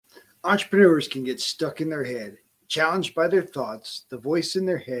Entrepreneurs can get stuck in their head, challenged by their thoughts, the voice in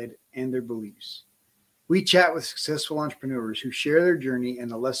their head, and their beliefs. We chat with successful entrepreneurs who share their journey and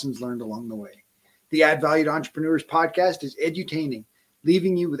the lessons learned along the way. The Add Value to Entrepreneurs podcast is edutaining,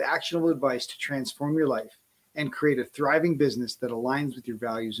 leaving you with actionable advice to transform your life and create a thriving business that aligns with your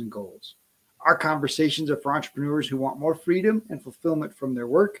values and goals. Our conversations are for entrepreneurs who want more freedom and fulfillment from their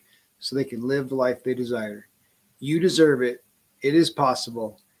work so they can live the life they desire. You deserve it. It is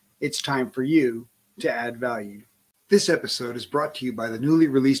possible. It's time for you to add value. This episode is brought to you by the newly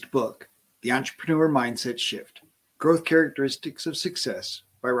released book, The Entrepreneur Mindset Shift, Growth Characteristics of Success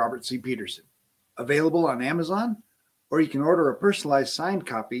by Robert C. Peterson. Available on Amazon, or you can order a personalized signed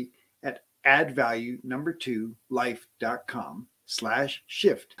copy at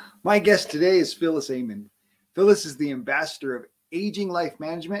addvalue2life.com/shift. My guest today is Phyllis Ayman. Phyllis is the ambassador of Aging Life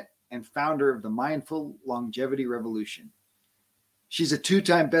Management and founder of the Mindful Longevity Revolution. She's a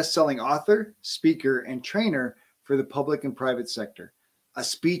two-time best-selling author, speaker, and trainer for the public and private sector, a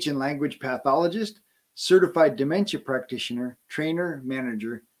speech and language pathologist, certified dementia practitioner, trainer,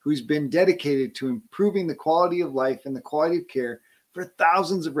 manager, who's been dedicated to improving the quality of life and the quality of care for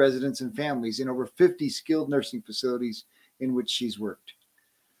thousands of residents and families in over 50 skilled nursing facilities in which she's worked.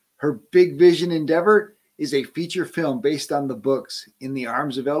 Her big vision endeavor is a feature film based on the books In the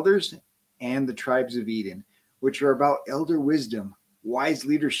Arms of Elders and The Tribes of Eden, which are about elder wisdom, wise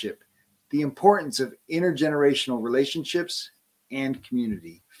leadership, the importance of intergenerational relationships, and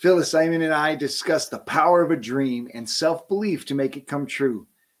community. Phyllis Ayman and I discuss the power of a dream and self-belief to make it come true.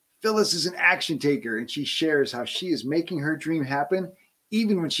 Phyllis is an action taker, and she shares how she is making her dream happen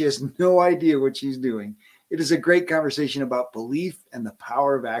even when she has no idea what she's doing. It is a great conversation about belief and the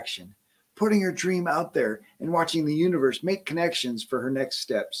power of action, putting her dream out there and watching the universe make connections for her next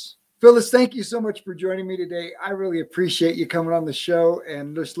steps. Phyllis, thank you so much for joining me today. I really appreciate you coming on the show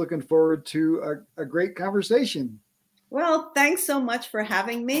and just looking forward to a great conversation. Well, thanks so much for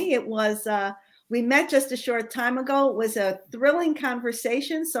having me. It was, we met just a short time ago. It was a thrilling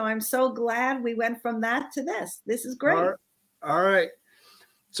conversation. So I'm so glad we went from that to this. This is great. All right.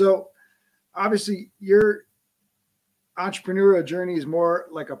 So obviously your entrepreneurial journey is more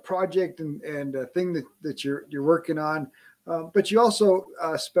like a project and a thing that you're working on. But you also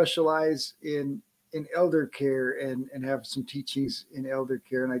specialize in elder care and have some teachings in elder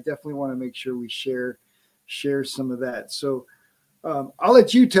care. And I definitely want to make sure we share some of that. So I'll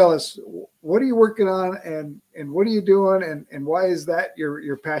let you tell us, what are you working on and what are you doing and why is that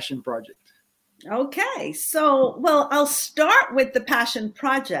your passion project? Okay. So, well, I'll start with the passion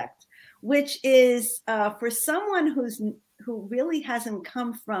project, which is for someone who really hasn't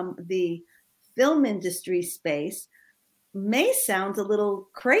come from the film industry space, may sound a little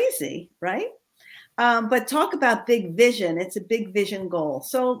crazy, right? But talk about big vision. It's a big vision goal.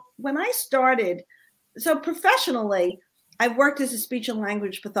 So when I started, so professionally, I've worked as a speech and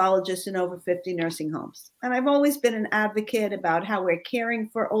language pathologist in over 50 nursing homes. And I've always been an advocate about how we're caring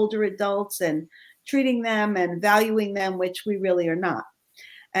for older adults and treating them and valuing them, which we really are not,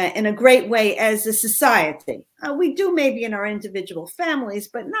 in a great way as a society. We do maybe in our individual families,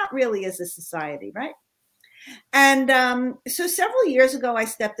 but not really as a society, right? And so several years ago, I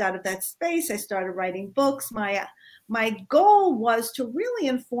stepped out of that space. I started writing books. My goal was to really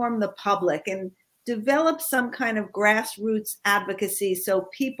inform the public and develop some kind of grassroots advocacy so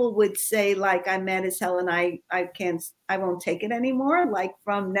people would say, like, I'm mad as hell and I won't take it anymore, like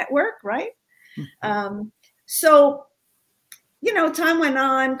from Network, right? So, time went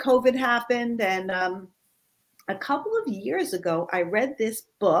on, COVID happened. And a couple of years ago, I read this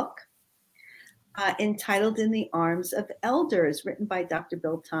book entitled In the Arms of Elders, written by Dr.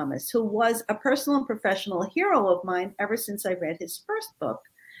 Bill Thomas, who was a personal and professional hero of mine ever since I read his first book,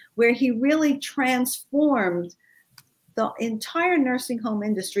 where he really transformed the entire nursing home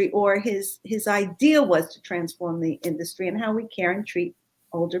industry, or his idea was to transform the industry and how we care and treat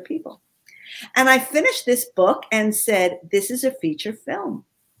older people. And I finished this book and said, this is a feature film.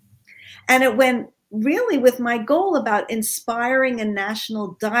 And it went really with my goal about inspiring a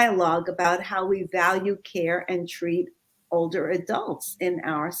national dialogue about how we value, care, and treat older adults in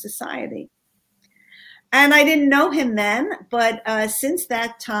our society. And I didn't know him then, but since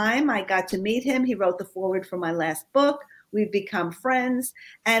that time, I got to meet him. He wrote the foreword for my last book. We've become friends.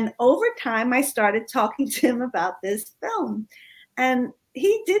 And over time, I started talking to him about this film. And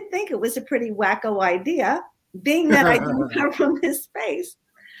he did think it was a pretty wacko idea, being that I didn't come from this space.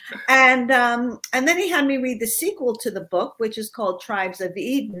 And then he had me read the sequel to the book, which is called Tribes of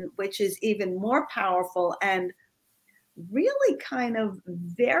Eden, which is even more powerful and really kind of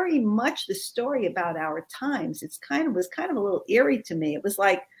very much the story about our times. Was kind of a little eerie to me. It was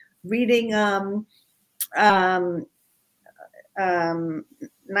like reading um,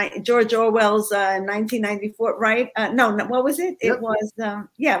 George Orwell's 1994, right? No, what was it? Yep. It was,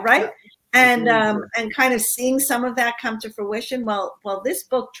 yeah, right? Yeah. And kind of seeing some of that come to fruition. Well, this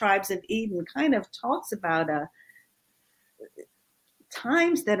book, Tribes of Eden, kind of talks about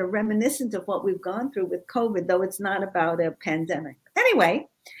times that are reminiscent of what we've gone through with COVID, though it's not about a pandemic. Anyway,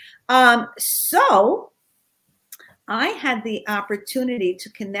 so I had the opportunity to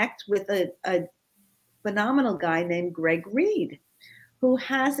connect with a phenomenal guy named Greg Reed, who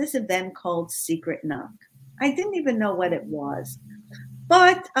has this event called Secret Knock. I didn't even know what it was.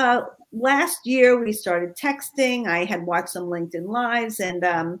 But last year we started texting. I had watched some LinkedIn Lives, and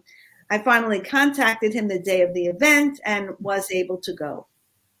I finally contacted him the day of the event and was able to go.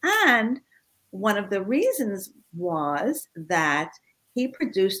 And one of the reasons was that he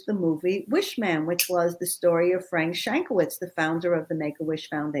produced the movie Wishman, which was the story of Frank Shankowitz, the founder of the Make-A-Wish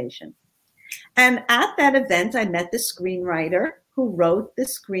Foundation. And at that event, I met the screenwriter who wrote the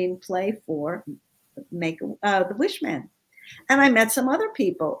screenplay for the Wishman. And I met some other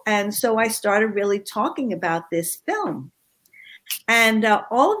people. And so I started really talking about this film. And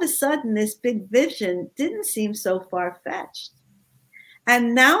all of a sudden, this big vision didn't seem so far-fetched.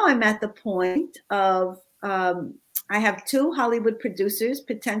 And now I'm at the point of, I have 2 Hollywood producers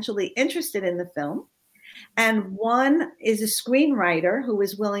potentially interested in the film. And one is a screenwriter who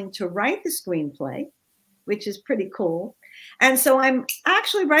is willing to write the screenplay, which is pretty cool. And so I'm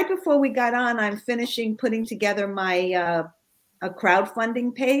actually, right before we got on, I'm finishing putting together my a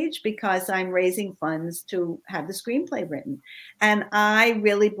crowdfunding page because I'm raising funds to have the screenplay written. And I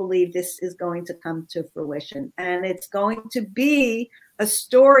really believe this is going to come to fruition. And it's going to be a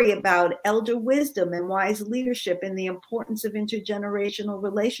story about elder wisdom and wise leadership and the importance of intergenerational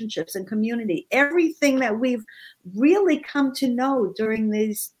relationships and community. Everything that we've really come to know during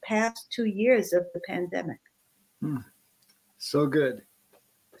these past 2 years of the pandemic. So good.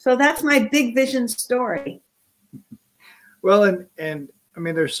 So that's my big vision story. Well, and I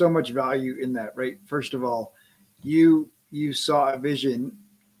mean, there's so much value in that, right? First of all, you saw a vision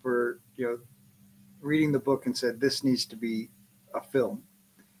for, reading the book and said, this needs to be a film.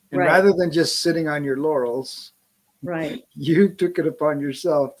 And right. Rather than just sitting on your laurels, right, you took it upon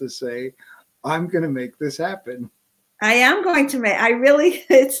yourself to say, I'm going to make this happen. I am going to make,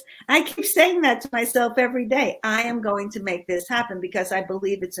 I keep saying that to myself every day. I am going to make this happen because I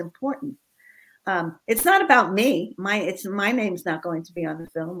believe it's important. It's not about me. My name's not going to be on the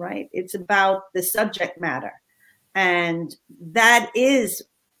film, right? It's about the subject matter. And that is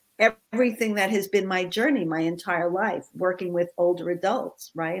everything that has been my journey my entire life, working with older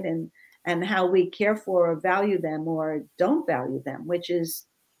adults, right? And how we care for or value them or don't value them, which is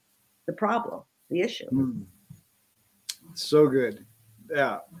the problem, the issue. So good.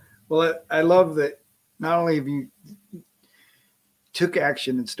 Yeah. Well, I love that not only have you took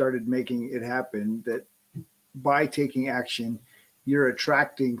action and started making it happen, that by taking action, you're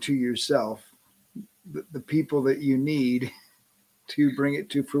attracting to yourself the people that you need to bring it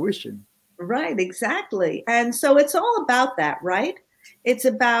to fruition. Right, exactly. And so it's all about that, right? It's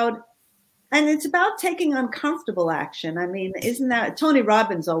about taking uncomfortable action. I mean, isn't that Tony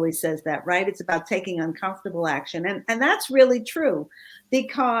Robbins always says that, right? It's about taking uncomfortable action. And that's really true,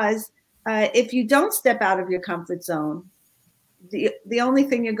 because if you don't step out of your comfort zone, the only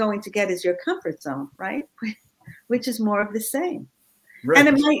thing you're going to get is your comfort zone, right? Which is more of the same. Right.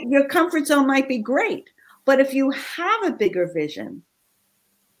 And your comfort zone might be great, but if you have a bigger vision,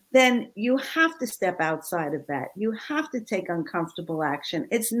 then you have to step outside of that. You have to take uncomfortable action.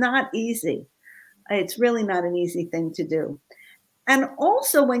 It's not easy. It's really not an easy thing to do. And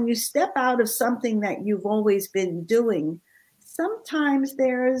also, when you step out of something that you've always been doing, sometimes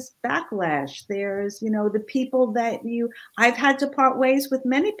there's backlash. There's, the people that I've had to part ways with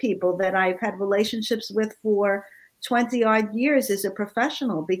many people that I've had relationships with for 20 odd years as a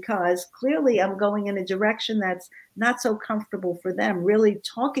professional, because clearly I'm going in a direction that's not so comfortable for them, really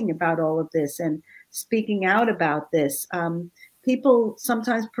talking about all of this and speaking out about this. People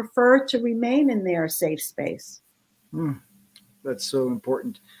sometimes prefer to remain in their safe space. That's so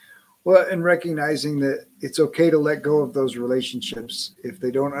important. Well, and recognizing that it's okay to let go of those relationships if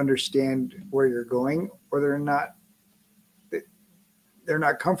they don't understand where you're going, or they're not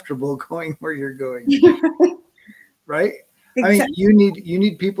comfortable going where you're going. Right? Exactly. I mean, you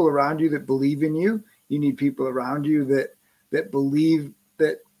need people around you that believe in you. You need people around you that believe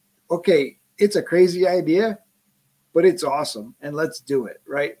that, okay, it's a crazy idea, but it's awesome, and let's do it,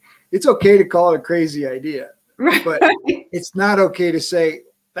 right? It's okay to call it a crazy idea, right, but it's not okay to say,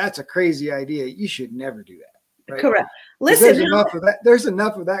 that's a crazy idea, you should never do that. Right? Correct. Listen, there's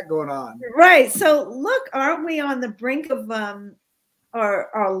enough of that going on. Right. So look, aren't we on the brink of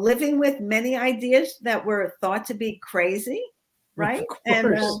are living with many ideas that were thought to be crazy, right?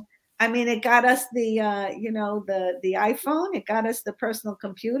 And I mean, it got us the the iPhone, it got us the personal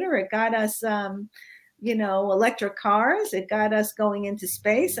computer, it got us electric cars, it got us going into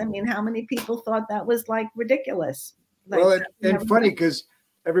space. I mean, how many people thought that was like ridiculous? Like, well, and funny because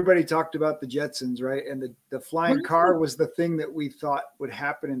everybody talked about the Jetsons, right? And the flying car was the thing that we thought would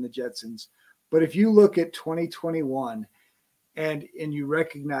happen in the Jetsons. But if you look at 2021 and you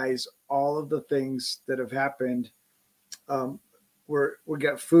recognize all of the things that have happened, we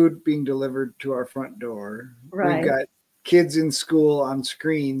got food being delivered to our front door. Right. We've got kids in school on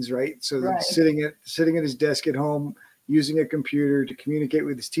screens, right? So sitting at his desk at home, using a computer to communicate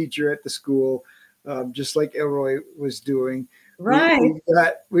with his teacher at the school, just like Elroy was doing. Right.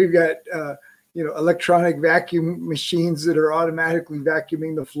 We've got electronic vacuum machines that are automatically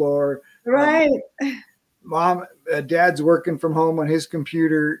vacuuming the floor. Right. Dad's working from home on his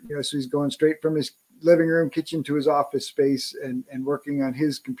computer, so he's going straight from his living room, kitchen to his office space and working on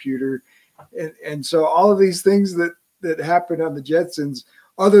his computer. And so all of these things that happened on the Jetsons,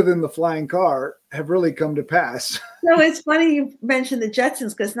 other than the flying car, have really come to pass. No, it's funny you mentioned the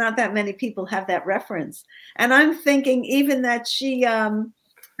Jetsons because not that many people have that reference. And I'm thinking even that she,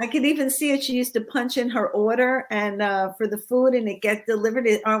 I could even see it. She used to punch in her order and for the food and it gets delivered.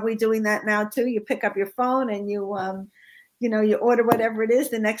 Aren't we doing that now too? You pick up your phone and you order whatever it is.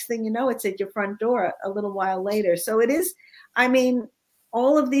 The next thing you know, it's at your front door a little while later. So it is, I mean,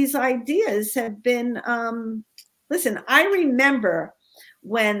 all of these ideas have been, listen, I remember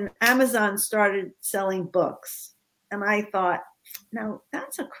when Amazon started selling books and I thought, now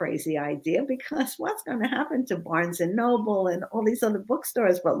that's a crazy idea because what's going to happen to Barnes and Noble and all these other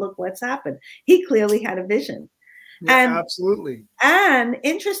bookstores? But look what's happened. He clearly had a vision. Yeah, absolutely. And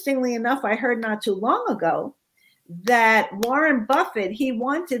interestingly enough, I heard not too long ago that he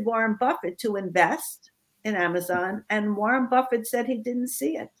wanted Warren Buffett to invest in Amazon, and Warren Buffett said he didn't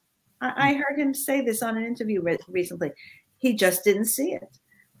see it. I heard him say this on an interview recently. He just didn't see it.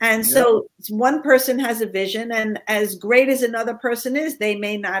 And so one person has a vision, and as great as another person is, they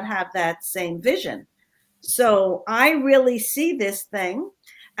may not have that same vision. So I really see this thing.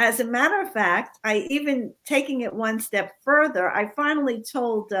 As a matter of fact, I even taking it one step further, I finally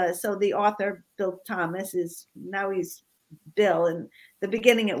told, so the author, Bill Thomas, now he's Bill. In the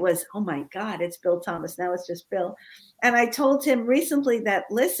beginning, it was, oh my God, it's Bill Thomas. Now it's just Bill. And I told him recently that,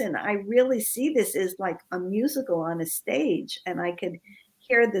 listen, I really see this as like a musical on a stage, and I could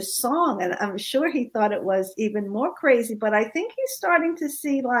hear the song. And I'm sure he thought it was even more crazy, but I think he's starting to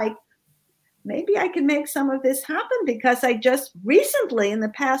see like, maybe I can make some of this happen because I just recently in the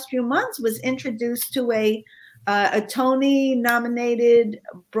past few months was introduced to a Tony nominated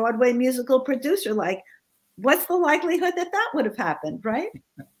Broadway musical producer. Like, what's the likelihood that would have happened, right?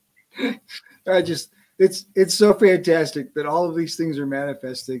 It's so fantastic that all of these things are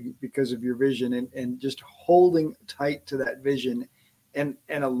manifesting because of your vision and just holding tight to that vision and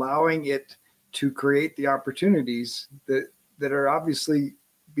allowing it to create the opportunities that are obviously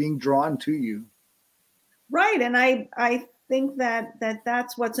being drawn to you. Right. And I think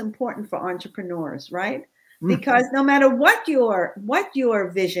that's what's important for entrepreneurs, right? Because no matter what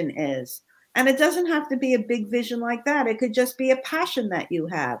your vision is, and it doesn't have to be a big vision like that. It could just be a passion that you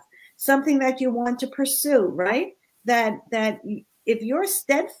have, something that you want to pursue, right? That if you're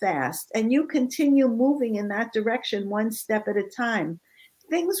steadfast and you continue moving in that direction one step at a time,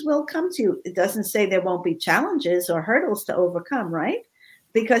 things will come to you. It doesn't say there won't be challenges or hurdles to overcome, right?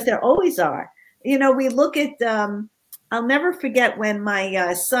 Because there always are. We look at, I'll never forget when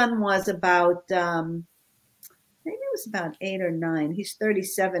my son was about, maybe it was about 8 or 9. He's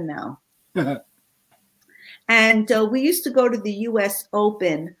 37 now. And we used to go to the U.S.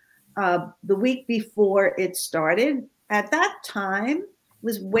 Open the week before it started. At that time, it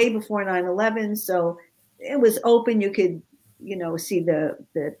was way before 9/11. So it was open. You could, see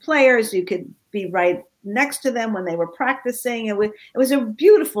the players. You could be right next to them when they were practicing. It was a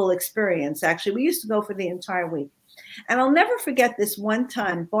beautiful experience, actually. We used to go for the entire week. And I'll never forget this one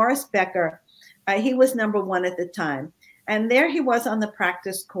time, Boris Becker, he was number 1 at the time. And there he was on the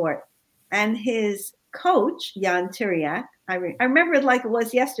practice court. And his coach, Jan Tiriak, I remember it like it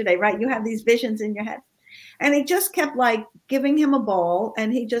was yesterday, right? You have these visions in your head. And he just kept like giving him a ball,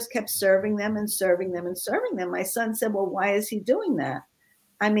 and he just kept serving them and serving them and serving them. My son said, well, why is he doing that?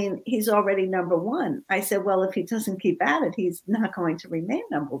 I mean, he's already number 1. I said, well, if he doesn't keep at it, he's not going to remain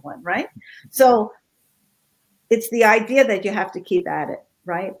number 1, right? So it's the idea that you have to keep at it,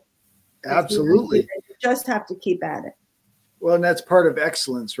 right? Absolutely. You just have to keep at it. Well, and that's part of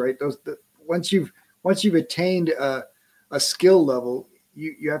excellence, right? Once you've attained a skill level,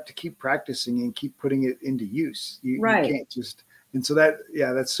 you have to keep practicing and keep putting it into use. You can't just, and so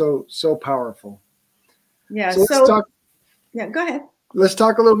that's so powerful. Yeah. So let's talk. Yeah, go ahead. Let's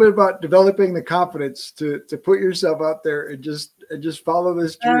talk a little bit about developing the confidence to put yourself out there and just follow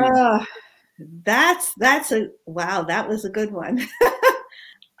this dream. That's wow. That was a good one.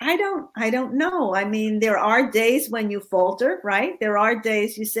 I don't know. I mean, there are days when you falter, right? There are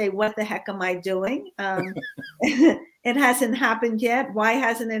days you say, what the heck am I doing? It hasn't happened yet. Why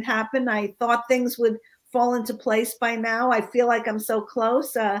hasn't it happened? I thought things would fall into place by now. I feel like I'm so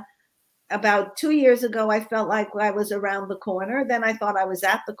close. About 2 years ago, I felt like I was around the corner. Then I thought I was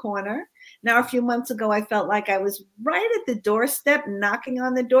at the corner. Now, a few months ago, I felt like I was right at the doorstep, knocking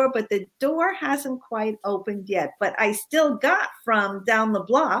on the door, but the door hasn't quite opened yet. But I still got from down the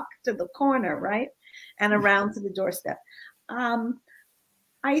block to the corner, right? And around to the doorstep.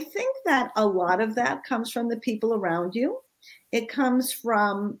 I think that a lot of that comes from the people around you. It comes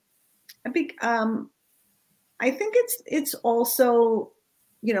from, I think it's also,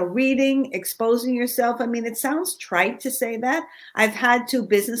 reading, exposing yourself. I mean, it sounds trite to say that. I've had 2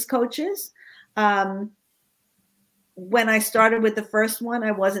 business coaches. When I started with the first one,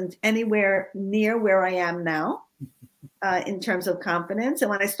 I wasn't anywhere near where I am now in terms of confidence. And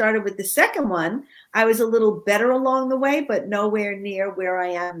when I started with the second one, I was a little better along the way, but nowhere near where I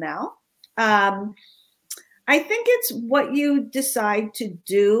am now. I think it's what you decide to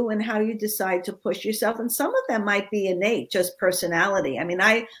do and how you decide to push yourself. And some of them might be innate, just personality. I mean,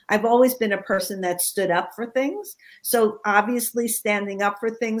 I've always been a person that stood up for things. So obviously standing up for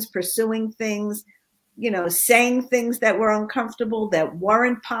things, pursuing things, saying things that were uncomfortable, that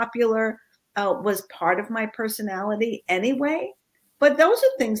weren't popular, was part of my personality anyway. But those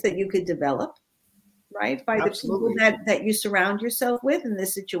are things that you could develop, right? By Absolutely. the people that you surround yourself with and the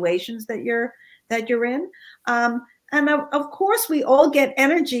situations that you're in. And of course, we all get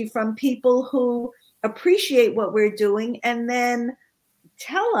energy from people who appreciate what we're doing and then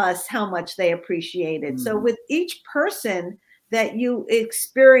tell us how much they appreciate it. So with each person that you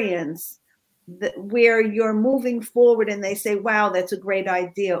experience where you're moving forward and they say, wow, that's a great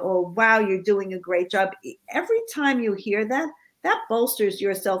idea, or wow, you're doing a great job. Every time you hear that bolsters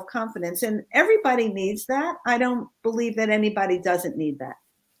your self-confidence, and everybody needs that. I don't believe that anybody doesn't need that.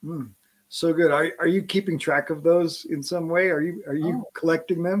 So good. Are you keeping track of those in some way? Are you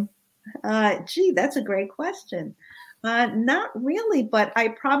collecting them? Gee, that's a great question. Not really, but I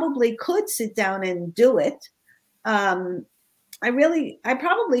probably could sit down and do it. I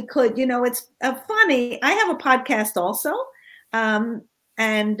probably could. It's funny. I have a podcast also,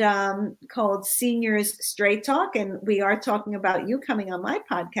 called Seniors Straight Talk, and we are talking about you coming on my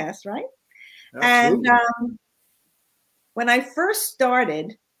podcast, right? Absolutely. And when I first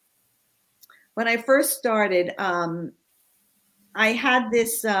started, I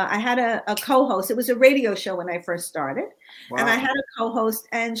had a co-host. It was a radio show when I first started. Wow. And I had a co-host,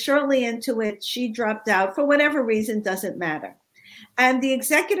 and shortly into it, she dropped out for whatever reason, doesn't matter. And the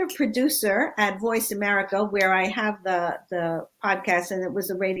executive producer at Voice America, where I have the podcast, and it was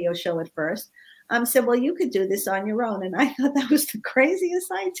a radio show at first, said, well, you could do this on your own. And I thought that was the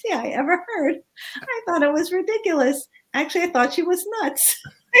craziest idea I ever heard. I thought it was ridiculous. Actually, I thought she was nuts.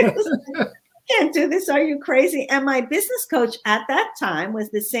 I was like, I can't do this. Are you crazy? And my business coach at that time was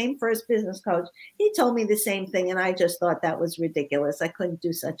the same first business coach. He told me the same thing. And I just thought that was ridiculous. I couldn't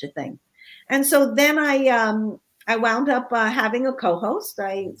do such a thing. And so then I wound up having a co-host,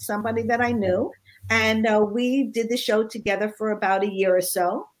 somebody that I knew. And we did the show together for about a year or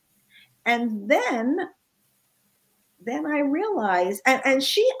so. And then I realized, and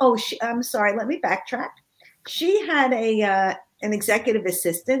she, I'm sorry, let me backtrack. She had an executive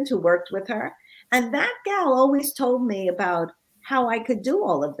assistant who worked with her. And that gal always told me about how I could do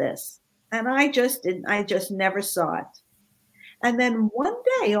all of this. And I just never saw it. And then one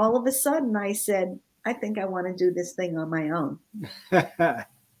day, all of a sudden, I said, I think I want to do this thing on my own.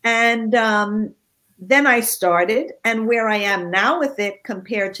 And then I started, and where I am now with it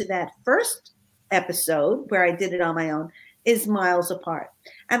compared to that first episode where I did it on my own is miles apart.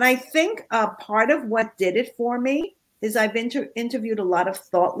 And I think part of what did it for me is I've interviewed a lot of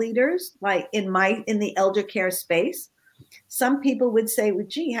thought leaders, like in the elder care space. Some people would say, well,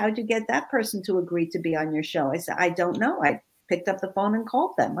 gee, how'd you get that person to agree to be on your show? I said, I don't know. I picked up the phone and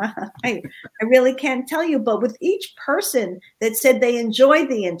called them. I really can't tell you. But with each person that said they enjoyed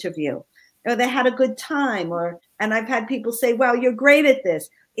the interview or they had a good time, and I've had people say, wow, you're great at this.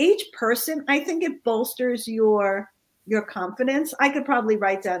 Each person, I think it bolsters your confidence. I could probably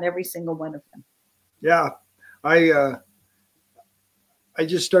write down every single one of them. Yeah. I I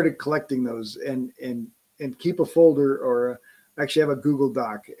just started collecting those and keep a folder or actually have a Google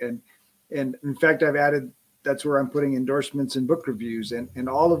Doc. And in fact, I've added, that's where I'm putting endorsements and book reviews and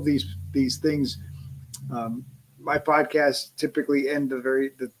all of these things. Um, my podcasts typically end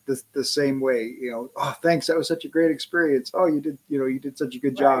the same way. Oh, thanks, that was such a great experience. Oh, you did such a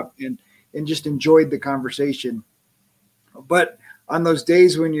good job, and just enjoyed the conversation. But on those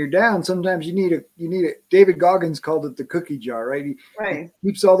days when you're down, sometimes you need a David Goggins called it the cookie jar, right? He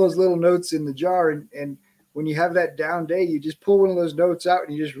keeps all those little notes in the jar, and when you have that down day, you just pull one of those notes out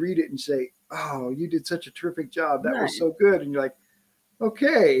and you just read it and say, "Oh, you did such a terrific job. That was so good." And you're like,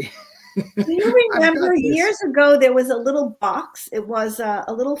 "Okay." Do you remember years ago there was a little box? It was a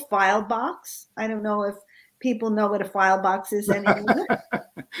little file box. I don't know if people know what a file box is anymore.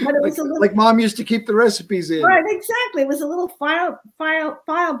 But it was like Mom used to keep the recipes in. Right, exactly. It was a little file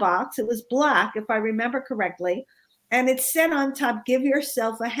box. It was black, if I remember correctly. And it said on top, "Give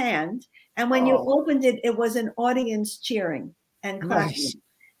yourself a hand." And when you opened it, it was an audience cheering and clapping. Nice.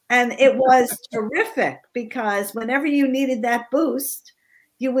 And it was terrific because whenever you needed that boost,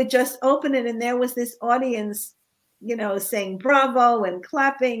 you would just open it and there was this audience, saying bravo and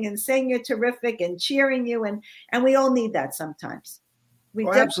clapping and saying you're terrific and cheering you. And we all need that sometimes. We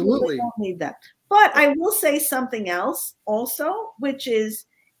absolutely don't need that. But I will say something else also, which is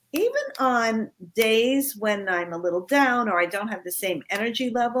even on days when I'm a little down or I don't have the same energy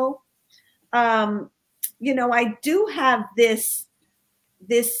level, I do have this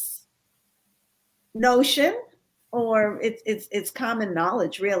notion, or it's common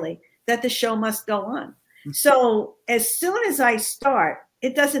knowledge really, that the show must go on. So as soon as I start,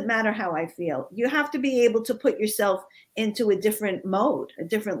 it doesn't matter how I feel. You have to be able to put yourself into a different mode, a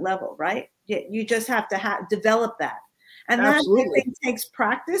different level, right? You just have to develop that. And Absolutely. That I think takes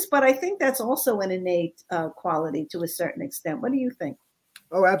practice, but I think that's also an innate quality to a certain extent. What do you think?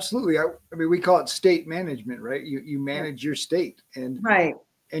 Oh, absolutely. I mean, we call it state management, right? You manage your state, and right.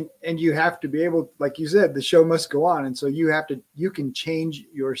 And you have to be able, like you said, the show must go on. And so you can change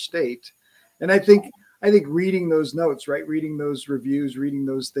your state. And I think reading those notes, right? Reading those reviews, reading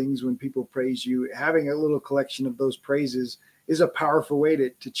those things when people praise you, having a little collection of those praises is a powerful way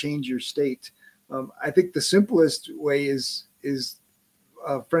to change your state. I think the simplest way is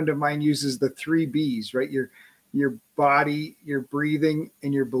a friend of mine uses the 3 B's, right? Your body, your breathing,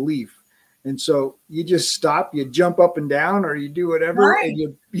 and your belief. And so you just stop, you jump up and down, or you do whatever, right.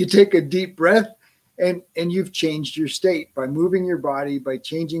 And you take a deep breath, and you've changed your state by moving your body, by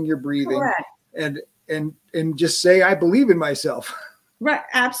changing your breathing, Correct. and just say, "I believe in myself." Right,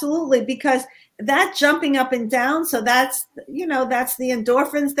 absolutely, because that jumping up and down, so that's the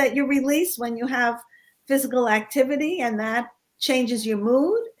endorphins that you release when you have physical activity, and that changes your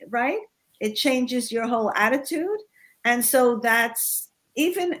mood, right? It changes your whole attitude, and so that's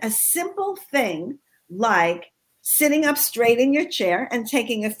even a simple thing like sitting up straight in your chair and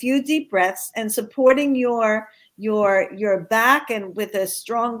taking a few deep breaths and supporting your back and with a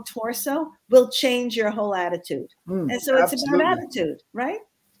strong torso will change your whole attitude. And so it's absolutely. About attitude, right?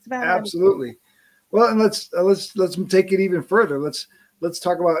 It's about absolutely. Attitude. Well, and let's take it even further. Let's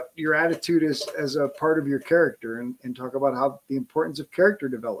talk about your attitude as a part of your character and talk about how the importance of character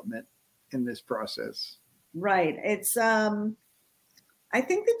development in this process. Right. It's I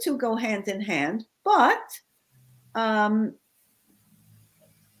think the two go hand in hand, but I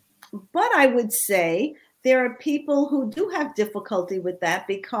would say there are people who do have difficulty with that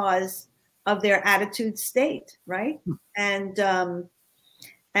because of their attitude state, right? And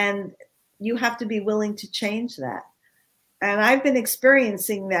you have to be willing to change that. And I've been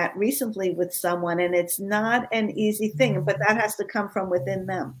experiencing that recently with someone, and it's not an easy thing, but that has to come from within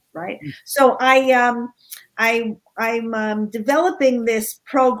them, right? So I'm developing this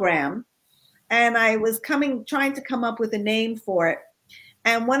program, and I was trying to come up with a name for it.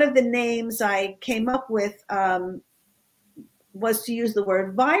 And one of the names I came up with was to use the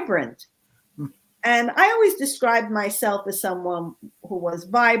word vibrant. And I always described myself as someone who was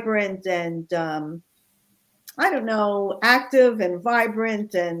vibrant and active and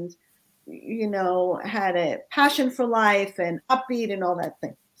vibrant and, had a passion for life and upbeat and all that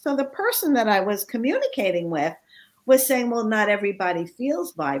thing. So the person that I was communicating with was saying, well, not everybody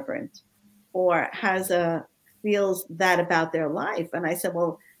feels vibrant or feels that about their life. And I said,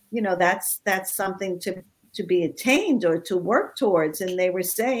 well, that's something to be attained or to work towards. And they were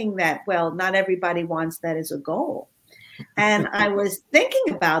saying that, well, not everybody wants that as a goal. And I was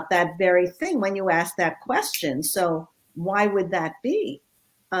thinking about that very thing when you asked that question. So why would that be?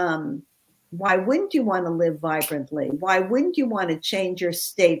 Why wouldn't you want to live vibrantly? Why wouldn't you want to change your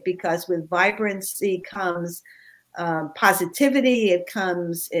state? Because with vibrancy comes positivity. It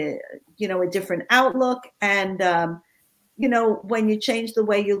comes, a different outlook. And, when you change the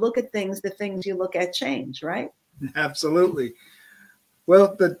way you look at things, the things you look at change, right? Absolutely.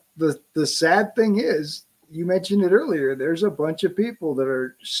 Well, the sad thing is, you mentioned it earlier, there's a bunch of people that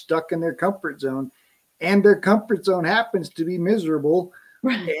are stuck in their comfort zone, and their comfort zone happens to be miserable.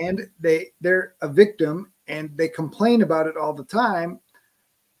 Right. And they're a victim and they complain about it all the time,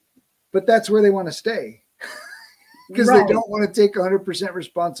 but that's where they want to stay because They don't want to take 100%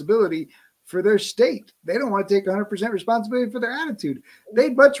 responsibility for their state. They don't want to take 100% responsibility for their attitude.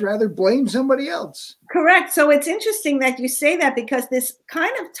 They'd much rather blame somebody else. Correct. So it's interesting that you say that, because this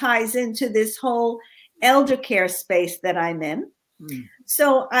kind of ties into this whole elder care space that I'm in.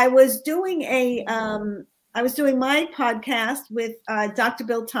 So I was doing my podcast with Dr.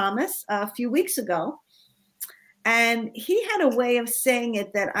 Bill Thomas a few weeks ago, and he had a way of saying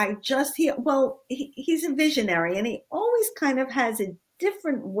it that he's a visionary, and he always kind of has a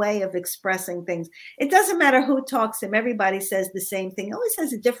different way of expressing things. It doesn't matter who talks to him. Everybody says the same thing. He always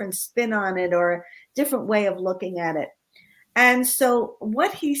has a different spin on it or a different way of looking at it. And so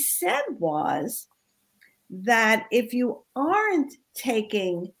what he said was that if you aren't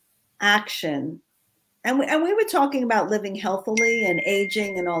taking action, and we were talking about living healthily and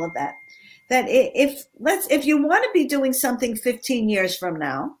aging and all of that, that if you want to be doing something 15 years from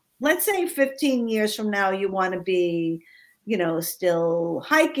now, let's say 15 years from now, you want to be, still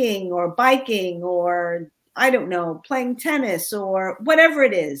hiking or biking or, I don't know, playing tennis or whatever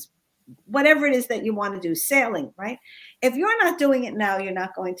it is that you want to do, sailing, right? If you're not doing it now, you're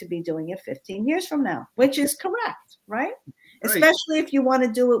not going to be doing it 15 years from now, which is correct, right? Especially if you want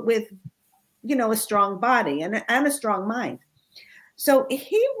to do it with, a strong body and a strong mind. So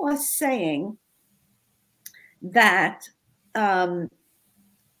he was saying that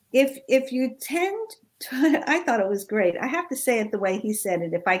if you tend to, I thought it was great. I have to say it the way he said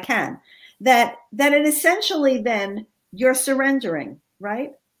it, if I can, that it essentially then you're surrendering,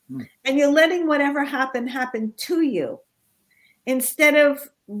 right? And you're letting whatever happen to you, instead of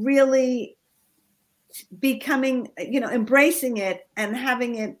really becoming, embracing it and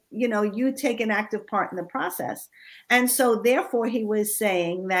having it, you take an active part in the process. And so therefore he was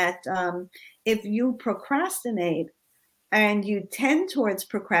saying that if you procrastinate and you tend towards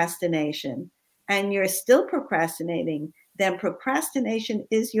procrastination and you're still procrastinating, then procrastination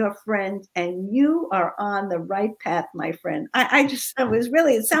is your friend and you are on the right path, my friend.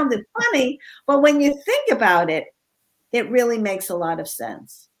 It sounded funny, but when you think about it, it really makes a lot of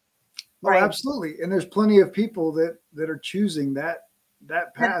sense. Right? Oh, absolutely. And there's plenty of people that are choosing that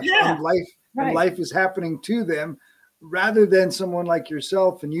path, and life is happening to them rather than someone like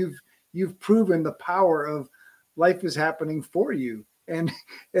yourself. And you've proven the power of life is happening for you. And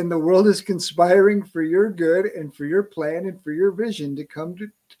the world is conspiring for your good and for your plan and for your vision to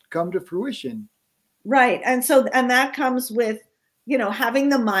come to fruition. Right. And that comes with, having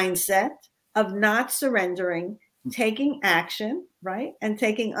the mindset of not surrendering, taking action, right? And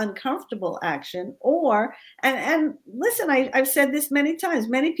taking uncomfortable action, and listen, I've said this many times,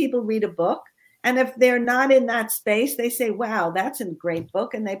 many people read a book, and if they're not in that space, they say, wow, that's a great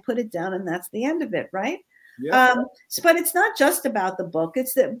book. And they put it down and that's the end of it. Right. Yeah. But it's not just about the book.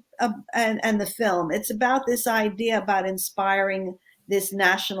 It's and the film. It's about this idea about inspiring this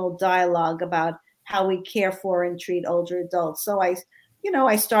national dialogue about how we care for and treat older adults. So I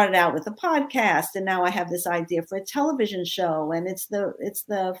started out with a podcast, and now I have this idea for a television show, and it's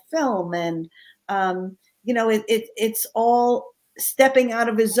the film, and it's all stepping out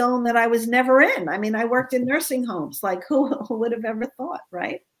of a zone that I was never in. I mean, I worked in nursing homes. Like who would have ever thought,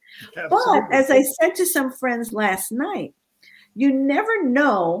 right? Absolutely. But as I said to some friends last night, you never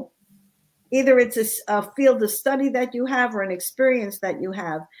know. Either it's a field of study that you have or an experience that you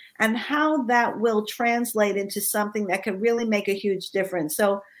have, and how that will translate into something that can really make a huge difference.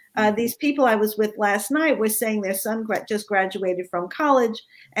 So these people I was with last night were saying their son just graduated from college,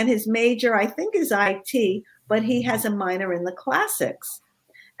 and his major, I think, is IT, but he has a minor in the classics.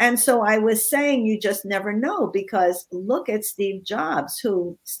 And so I was saying, you just never know, because look at Steve Jobs,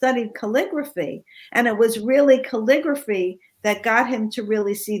 who studied calligraphy, and it was really calligraphy that got him to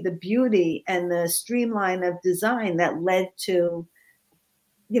really see the beauty and the streamline of design that led to,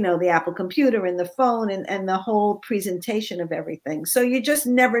 the Apple computer and the phone and the whole presentation of everything. So you just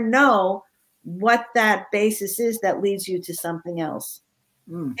never know what that basis is that leads you to something else.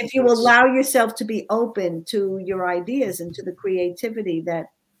 If you allow yourself to be open to your ideas and to the creativity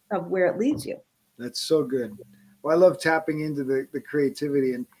of where it leads you. That's so good. Well, I love tapping into the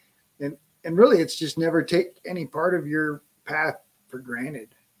creativity, and and really, it's just never take any part of your path for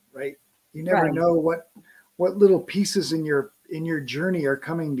granted, right? You never Right. know what little pieces in your journey are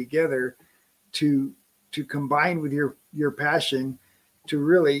coming together to combine with your passion to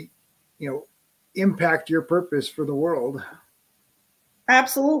really, impact your purpose for the world.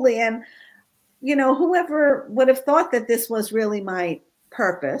 Absolutely. And, whoever would have thought that this was really my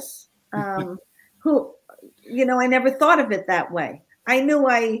purpose, who, I never thought of it that way.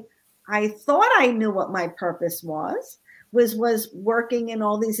 I thought I knew what my purpose was working in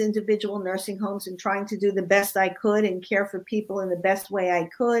all these individual nursing homes and trying to do the best I could and care for people in the best way I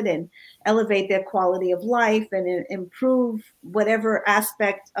could and elevate their quality of life and improve whatever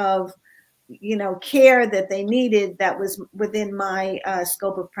aspect of care that they needed that was within my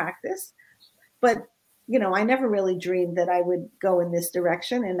scope of practice. But I never really dreamed that I would go in this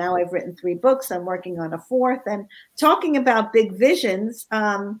direction. And now I've written 3 books. I'm working on a 4th, and talking about big visions,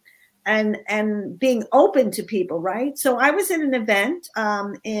 and being open to people, right? So I was at an event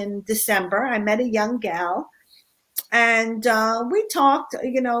in December. I met a young gal, and we talked,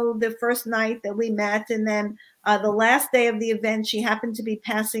 the first night that we met. And then the last day of the event, she happened to be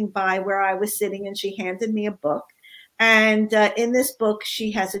passing by where I was sitting, and she handed me a book. And in this book, she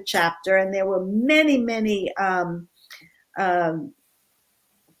has a chapter, and there were many, many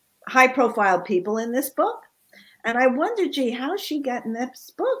high-profile people in this book. And I wondered, gee, how she got in this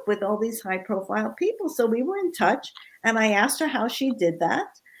book with all these high-profile people? So we were in touch, and I asked her how she did that.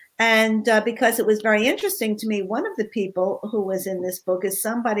 And because it was very interesting to me, one of the people who was in this book is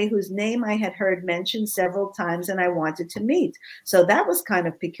somebody whose name I had heard mentioned several times and I wanted to meet. So that was kind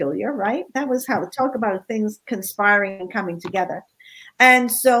of peculiar, right? That was how, talk about things conspiring and coming together.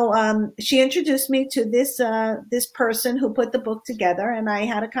 And so she introduced me to this person who put the book together, and I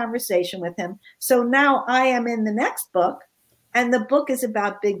had a conversation with him. So now I am in the next book, and the book is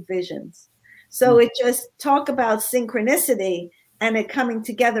about big visions. So it just talk about synchronicity and it coming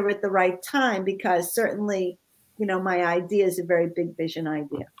together at the right time, because certainly, my idea is a very big vision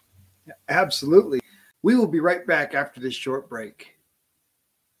idea. Absolutely. We will be right back after this short break.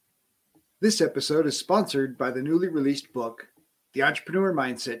 This episode is sponsored by the newly released book, The Entrepreneur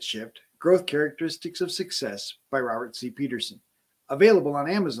Mindset Shift, Growth Characteristics of Success by Robert C. Peterson, available on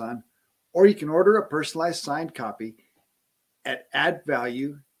Amazon, or you can order a personalized signed copy at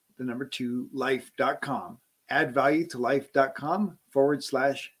addvalue2life.com.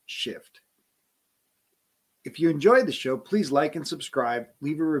 addvaluetolife.com/shift. If you enjoyed the show, please like and subscribe,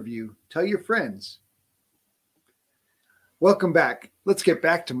 leave a review, tell your friends. Welcome back. Let's get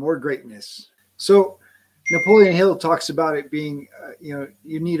back to more greatness. So Napoleon Hill talks about it being, you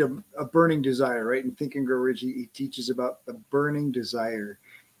need a burning desire, right? In Think and Grow Rich, he teaches about the burning desire.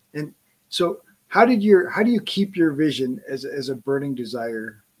 And so how do you keep your vision as a burning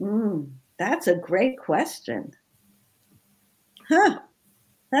desire? That's a great question.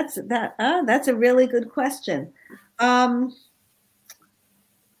 That's a really good question. I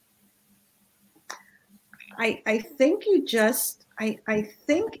think you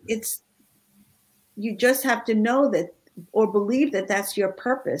just have to know that, or believe that that's your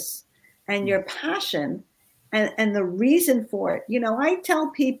purpose and your passion and the reason for it. I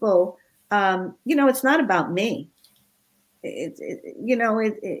tell people, it's not about me.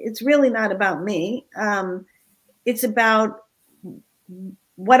 It's really not about me. It's about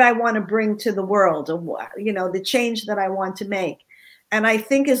what I want to bring to the world, or the change that I want to make. And I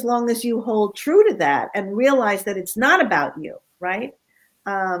think as long as you hold true to that and realize that it's not about you, right?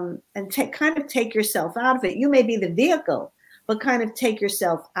 And kind of take yourself out of it. You may be the vehicle, but kind of take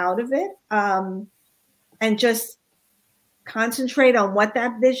yourself out of it, and just concentrate on what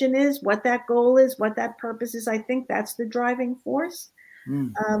that vision is, what that goal is, what that purpose is. I think that's the driving force.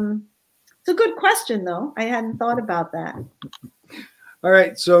 It's a good question, though. I hadn't thought about that. All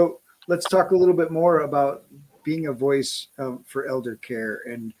right. So let's talk a little bit more about being a voice for elder care.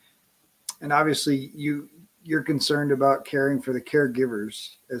 And obviously you're concerned about caring for the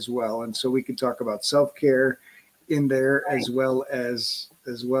caregivers as well. And so we could talk about self-care in there, right, as well as,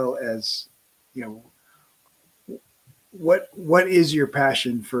 what is your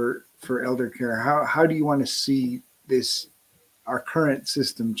passion for elder care? How do you want to see our current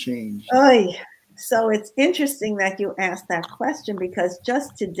system change? So it's interesting that you asked that question, because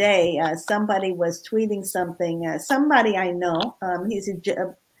just today somebody was tweeting something. Somebody I know, he's a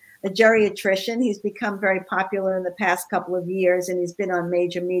geriatrician. He's become very popular in the past couple of years, and he's been on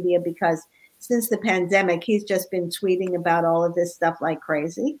major media because since the pandemic, he's just been tweeting about all of this stuff like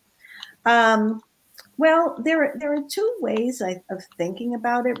crazy. Well, there are 2 ways of thinking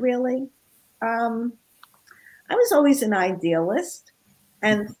about it, really. I was always an idealist.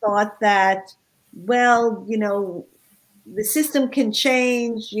 and thought that, well, the system can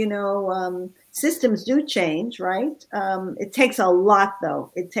change, systems do change, right? It takes a lot,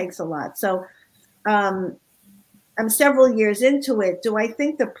 though. It takes a lot. So I'm several years into it. Do I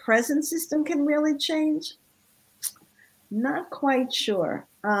think the present system can really change? Not quite sure.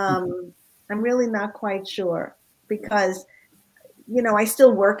 I'm really not quite sure because, I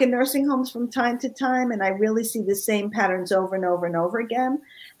still work in nursing homes from time to time, and I really see the same patterns over and over and over again.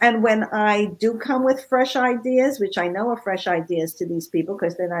 And when I do come with fresh ideas, which I know are fresh ideas to these people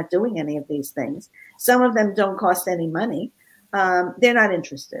because they're not doing any of these things, some of them don't cost any money. They're not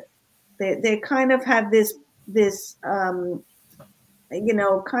interested. They kind of have this kind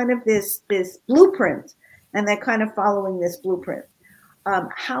of this blueprint, and they're kind of following this blueprint.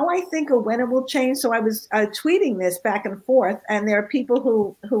 How I think or when it will change. So I was tweeting this back and forth, and there are people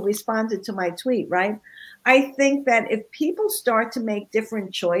who responded to my tweet, right? I think that if people start to make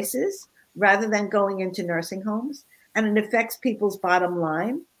different choices rather than going into nursing homes, and it affects people's bottom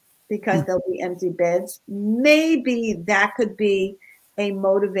line because there'll be empty beds, maybe that could be a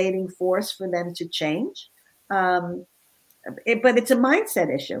motivating force for them to change. But it's a mindset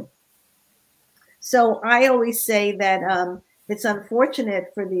issue. So I always say that it's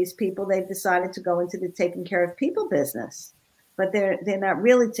unfortunate for these people. They've decided to go into the taking care of people business, but they're not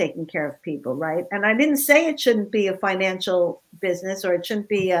really taking care of people, right? And I didn't say it shouldn't be a financial business or it shouldn't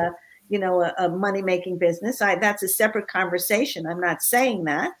be a money-making business. That's a separate conversation. I'm not saying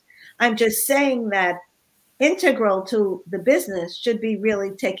that. I'm just saying that integral to the business should be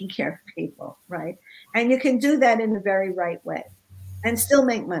really taking care of people, right? And you can do that in a very right way and still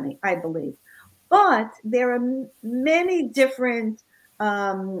make money, I believe. But there are many different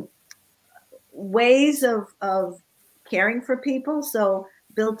ways of caring for people. So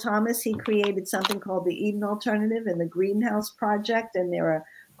Bill Thomas, he created something called the Eden Alternative and the Greenhouse Project. And there are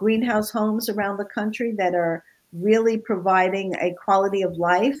greenhouse homes around the country that are really providing a quality of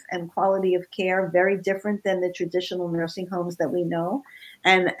life and quality of care very different than the traditional nursing homes that we know.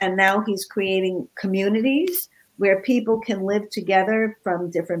 And now he's creating communities where people can live together from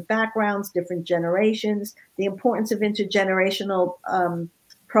different backgrounds, different generations. The importance of intergenerational,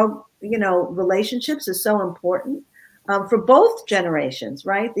 relationships is so important for both generations,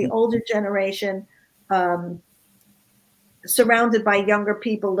 right? The older generation surrounded by younger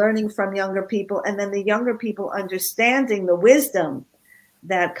people, learning from younger people, and then the younger people understanding the wisdom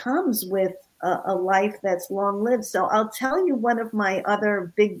that comes with a life that's long-lived. So I'll tell you one of my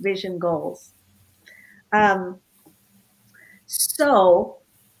other big vision goals.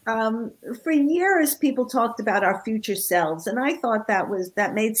 For years, people talked about our future selves, and I thought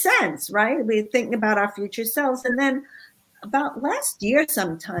that made sense, right? We're thinking about our future selves. And then about last year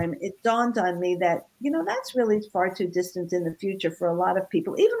sometime, it dawned on me that, that's really far too distant in the future for a lot of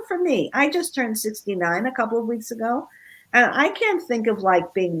people, even for me. I just turned 69 a couple of weeks ago, and I can't think of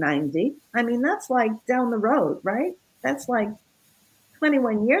being 90. I mean, that's down the road, right? That's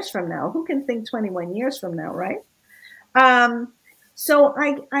 21 years from now. Who can think 21 years from now, right? So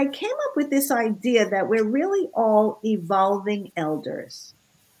I came up with this idea that we're really all evolving elders.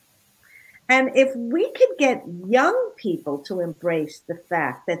 And if we could get young people to embrace the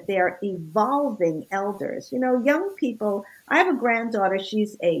fact that they're evolving elders, young people, I have a granddaughter,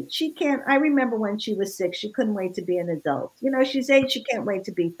 she's 8. I remember when she was 6, she couldn't wait to be an adult. She's 8, she can't wait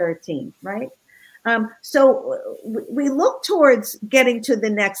to be 13, right? So we look towards getting to the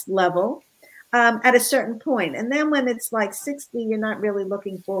next level. At a certain point. And then when it's 60, you're not really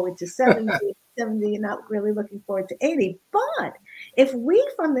looking forward to 70, 70, you're not really looking forward to 80. But if we,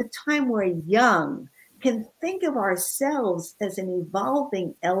 from the time we're young, can think of ourselves as an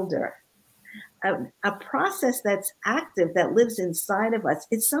evolving elder, a process that's active, that lives inside of us,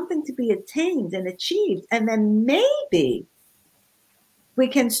 it's something to be attained and achieved. And then maybe we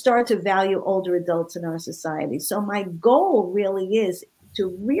can start to value older adults in our society. So my goal really is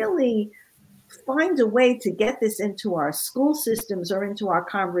to really find a way to get this into our school systems or into our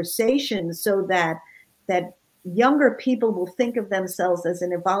conversations so that younger people will think of themselves as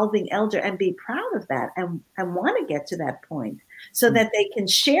an evolving elder and be proud of that and want to get to that point so that they can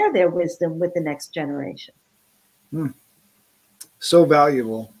share their wisdom with the next generation. So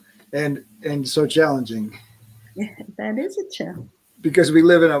valuable and so challenging. That is a challenge. Because we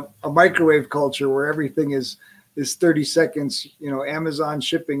live in a microwave culture where everything is 30 seconds, Amazon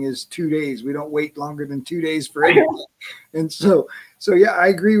shipping is 2 days. We don't wait longer than 2 days for anything. And so yeah, I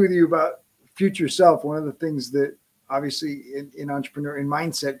agree with you about future self. One of the things that obviously in entrepreneur, in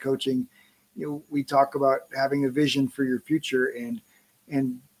mindset coaching, we talk about having a vision for your future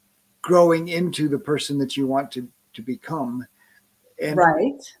and growing into the person that you want to become. And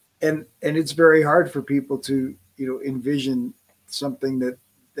right. and it's very hard for people to, envision something that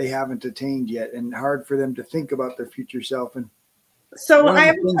they haven't attained yet, and hard for them to think about their future self. And So one I of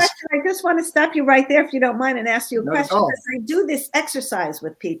have the a things, question. I just want to stop you right there, if you don't mind, and ask you a not at question, all. because I do this exercise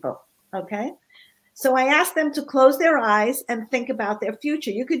with people. Okay. So I ask them to close their eyes and think about their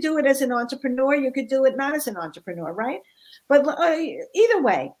future. You could do it as an entrepreneur. You could do it not as an entrepreneur, right? But either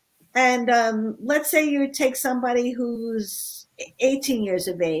way. And let's say you take somebody who's 18 years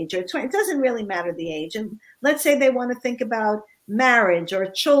of age or 20. It doesn't really matter the age. And let's say they want to think about marriage or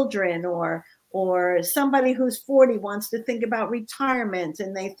children, or somebody who's 40 wants to think about retirement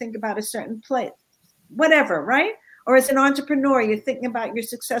and they think about a certain place, whatever, right? Or as an entrepreneur, you're thinking about your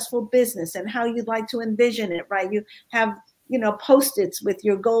successful business and how you'd like to envision it, right? You have, Post-its with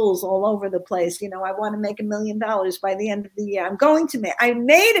your goals all over the place. I want to make $1 million by the end of the year. I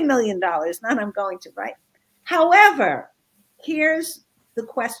made $1 million, not I'm going to, right? However, here's the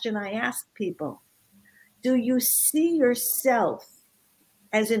question I ask people. Do you see yourself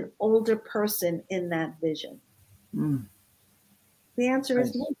as an older person in that vision? The answer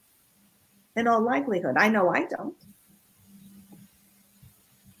is no. In all likelihood. I know I don't.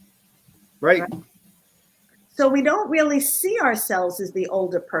 Right. So we don't really see ourselves as the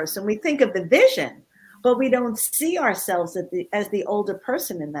older person. We think of the vision, but we don't see ourselves as the older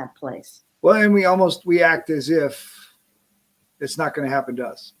person in that place. Well, and we act as if it's not going to happen to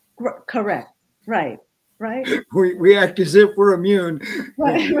us. Correct. Right. We act as if we're immune.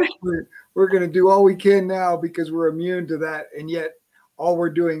 Right. We're going to do all we can now because we're immune to that. And yet all we're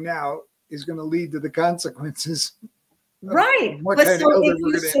doing now is going to lead to the consequences. Right. But so if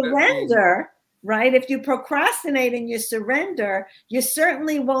you surrender, right, if you procrastinate and you surrender, you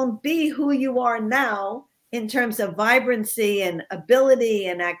certainly won't be who you are now in terms of vibrancy and ability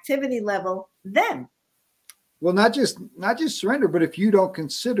and activity level then. Well, not just surrender, but if you don't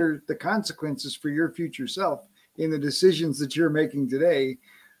consider the consequences for your future self in the decisions that you're making today,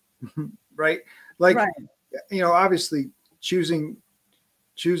 right? Like, right. Obviously choosing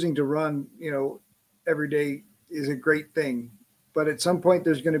to run, every day is a great thing, but at some point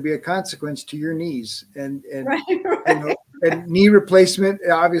there's going to be a consequence to your knees and right. And knee replacement.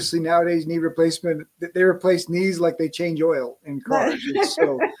 Obviously nowadays knee replacement, they replace knees like they change oil in cars.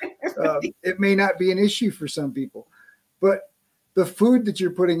 So it may not be an issue for some people, but the food that you're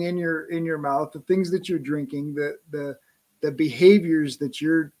putting in your mouth, the things that you're drinking, the behaviors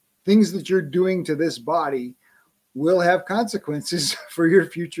things that you're doing to this body will have consequences for your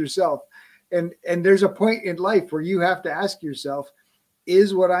future self. And there's a point in life where you have to ask yourself,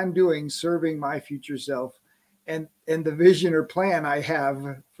 is what I'm doing serving my future self and the vision or plan I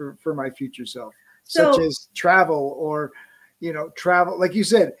have for my future self, such as travel or, travel, like you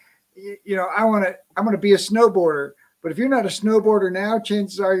said, I want to be a snowboarder, but if you're not a snowboarder now,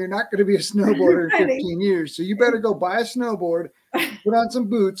 chances are you're not going to be a snowboarder in 15 years. So you better go buy a snowboard, put on some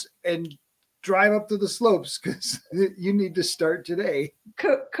boots and drive up to the slopes because you need to start today.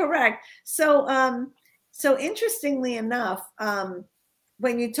 Correct. So, so interestingly enough,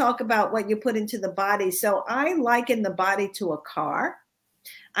 when you talk about what you put into the body, so I liken the body to a car.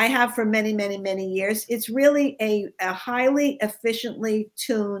 I have for many, many, many years. It's really a highly efficiently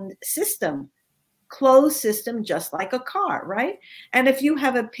tuned system, closed system, just like a car, right? And if you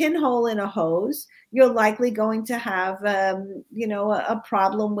have a pinhole in a hose, you're likely going to have, a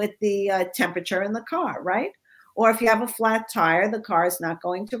problem with the temperature in the car, right? Or if you have a flat tire, the car is not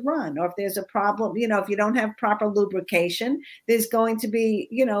going to run. Or if there's a problem, if you don't have proper lubrication, there's going to be,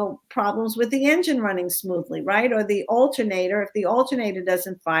 problems with the engine running smoothly, right? Or the alternator, if the alternator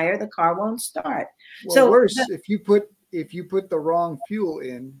doesn't fire, the car won't start. Well, so worse, if you put the wrong fuel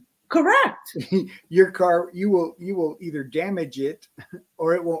in, correct, your car, you will either damage it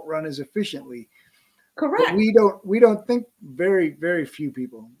or it won't run as efficiently. Correct. But we don't think, very, very few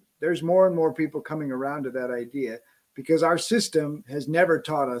people. There's more and more people coming around to that idea because our system has never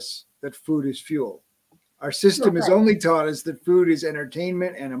taught us that food is fuel. Our system has only taught us that food is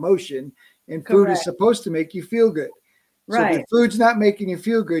entertainment and emotion, and food is supposed to make you feel good. Right. So if food's not making you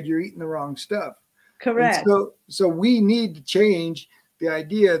feel good, you're eating the wrong stuff. Correct. And so we need to change the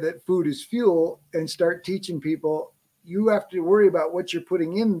idea that food is fuel and start teaching people you have to worry about what you're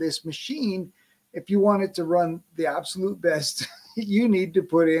putting in this machine. If you want it to run the absolute best, you need to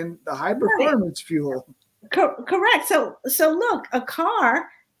put in the high performance fuel. Correct. So look, a car,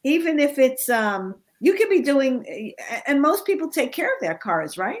 even if it's, you could be doing, and most people take care of their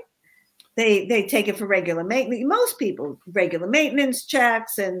cars, right? They take it for regular maintenance. Most people, regular maintenance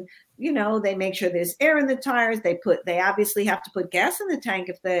checks, and they make sure there's air in the tires. They obviously have to put gas in the tank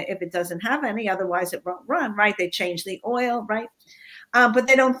if it doesn't have any, otherwise it won't run, right? They change the oil, right? but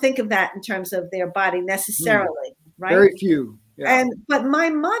they don't think of that in terms of their body necessarily, right? Very few. Yeah. But my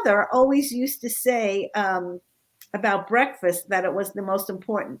mother always used to say about breakfast that it was the most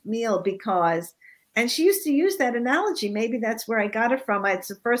important meal because, and she used to use that analogy. Maybe that's where I got it from. It's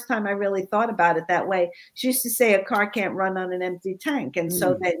the first time I really thought about it that way. She used to say a car can't run on an empty tank, and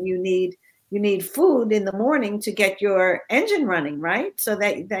so that you need food in the morning to get your engine running, right? So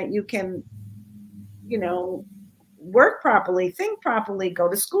that you can, work properly, think properly, go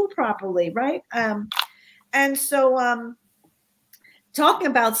to school properly, right? And so talking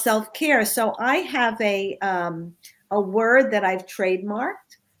about self-care, so I have a word that I've trademarked.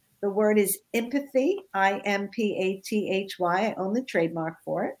 The word is empathy, IMPATHY. I own the trademark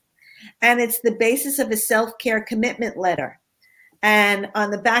for it. And it's the basis of a self-care commitment letter. And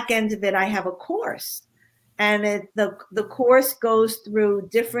on the back end of it, I have a course. And the course goes through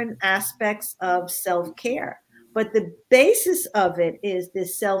different aspects of self-care. But the basis of it is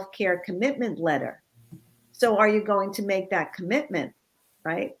this self-care commitment letter. So are you going to make that commitment,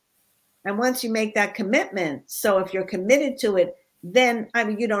 right? And once you make that commitment, so if you're committed to it, then,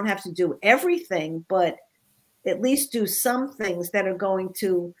 you don't have to do everything, but at least do some things that are going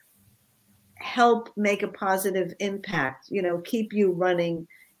to help make a positive impact, keep you running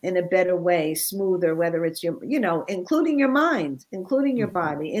in a better way, smoother, whether it's including your mind, including your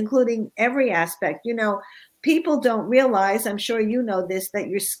body, including every aspect. People don't realize, I'm sure you know this, that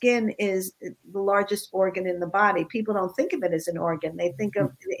your skin is the largest organ in the body. People don't think of it as an organ. They think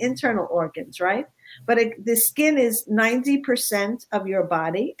of the internal organs, right? But the skin is 90% of your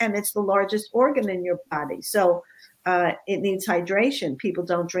body, and it's the largest organ in your body. So it needs hydration. People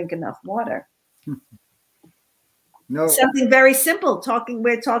don't drink enough water. No. Something very simple.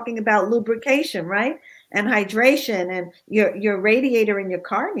 We're talking about lubrication, right? And hydration, and your radiator in your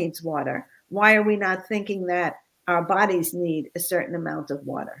car needs water. Why are we not thinking that our bodies need a certain amount of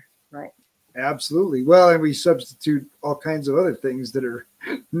water, right? Absolutely. Well, and we substitute all kinds of other things that are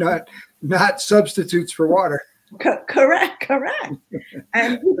not substitutes for water. Correct.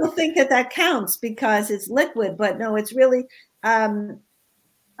 And people think that counts because it's liquid, but no, it's really, I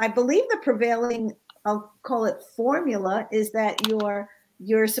believe the prevailing, I'll call it formula, is that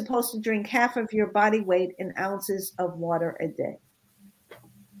you're supposed to drink half of your body weight in ounces of water a day.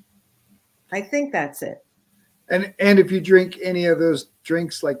 I think that's it. And if you drink any of those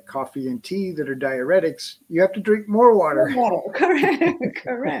drinks like coffee and tea that are diuretics, you have to drink more water.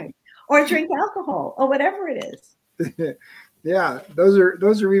 Correct. Or drink alcohol or whatever it is. Yeah, those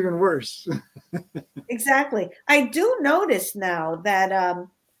are even worse. Exactly. I do notice now that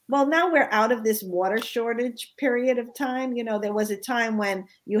now we're out of this water shortage period of time. There was a time when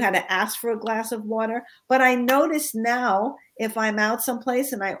you had to ask for a glass of water, but I notice now if I'm out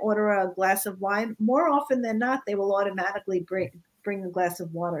someplace and I order a glass of wine, more often than not, they will automatically bring a glass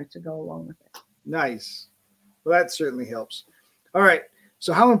of water to go along with it. Nice. Well, that certainly helps. All right.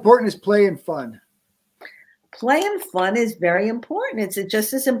 So how important is play and fun? Play and fun is very important. It's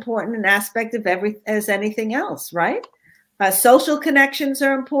just as important an aspect of as anything else, right? Social connections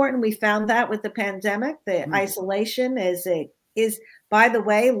are important. We found that with the pandemic. The isolation is, by the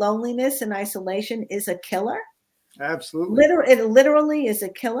way, loneliness and isolation is a killer. Absolutely. It literally is a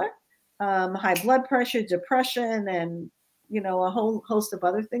killer. High blood pressure, depression, and a whole host of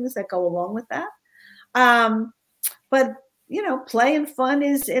other things that go along with that. But play and fun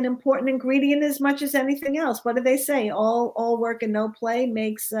is an important ingredient as much as anything else. What do they say? All work and no play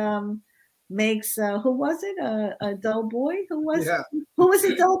makes who was it? A dull boy? Who was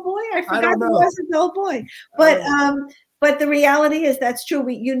a dull boy? I forgot who was a dull boy. But the reality is that's true.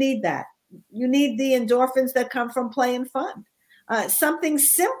 You need that. You need the endorphins that come from play and fun. Something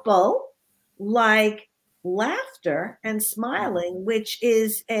simple like laughter and smiling, which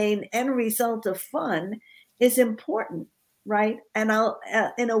is an end result of fun, is important, right? And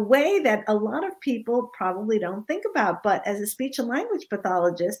in a way that a lot of people probably don't think about. But as a speech and language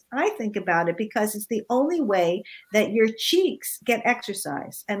pathologist, I think about it because it's the only way that your cheeks get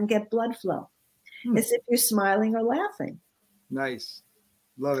exercise and get blood flow. Is if you're smiling or laughing. Nice.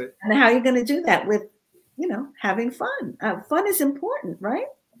 Love it. And how are you going to do that? With, having fun. Fun is important, right?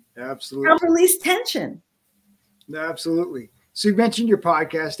 Absolutely. Help release tension. Absolutely. So you mentioned your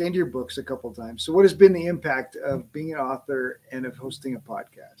podcast and your books a couple of times. So what has been the impact of being an author and of hosting a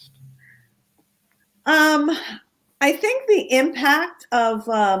podcast? I think the impact of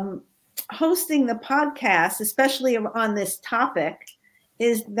hosting the podcast, especially on this topic,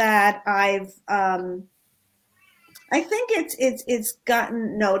 is that I think it's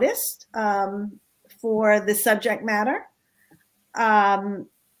gotten noticed for the subject matter.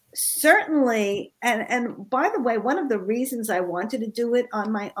 certainly, and by the way, one of the reasons I wanted to do it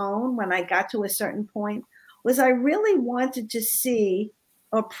on my own when I got to a certain point was I really wanted to see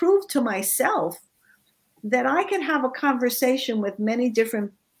or prove to myself that I could have a conversation with many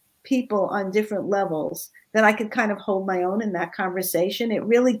different people on different levels, that I could kind of hold my own in that conversation. It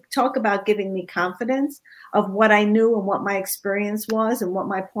really talk about giving me confidence of what I knew and what my experience was and what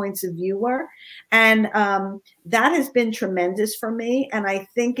my points of view were. And that has been tremendous for me. And I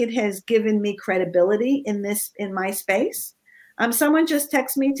think it has given me credibility in my space. Someone just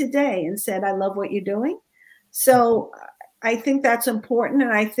texted me today and said, I love what you're doing. So I think that's important.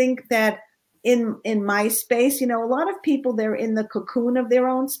 And I think that in my space, a lot of people, they're in the cocoon of their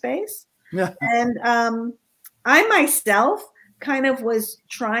own space. Yeah. And I myself kind of was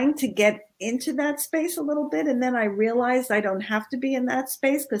trying to get into that space a little bit. And then I realized I don't have to be in that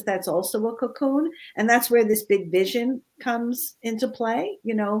space because that's also a cocoon. And that's where this big vision comes into play,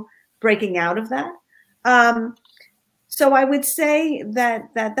 breaking out of that. So I would say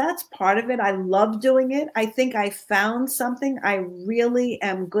that's part of it. I love doing it. I think I found something I really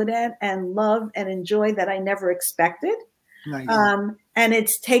am good at and love and enjoy that I never expected. Nice. And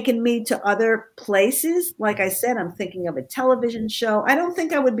it's taken me to other places. Like I said, I'm thinking of a television show. I don't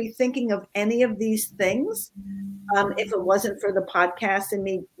think I would be thinking of any of these things if it wasn't for the podcast and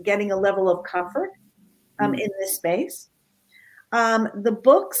me getting a level of comfort in this space. The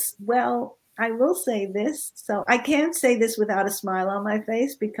books, well, I will say this. So I can't say this without a smile on my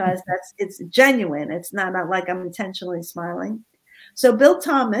face because it's genuine. It's not like I'm intentionally smiling. So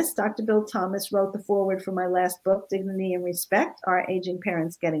Dr. Bill Thomas wrote the foreword for my last book, Dignity and Respect, Our Aging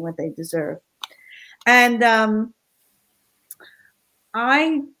Parents Getting What They Deserve. And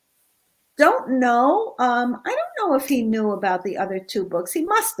I don't know. I don't know if he knew about the other two books. He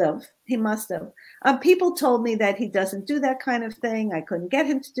must have. People told me that he doesn't do that kind of thing. I couldn't get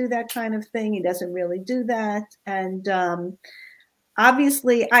him to do that kind of thing. He doesn't really do that. And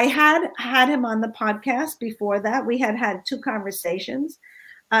obviously, I had him on the podcast before that. We had two conversations.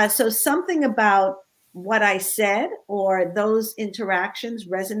 So something about what I said or those interactions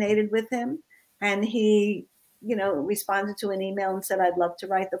resonated with him. And he responded to an email and said, I'd love to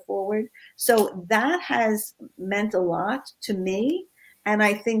write the foreword. So that has meant a lot to me. And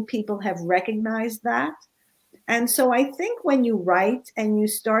I think people have recognized that. And so I think when you write and you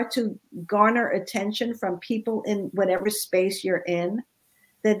start to garner attention from people in whatever space you're in,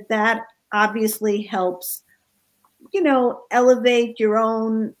 that obviously helps, elevate your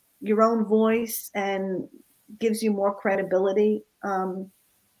own voice and gives you more credibility.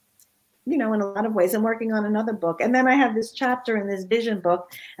 In a lot of ways. I'm working on another book. And then I have this chapter in this vision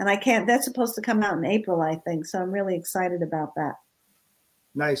book, and that's supposed to come out in April, I think. So I'm really excited about that.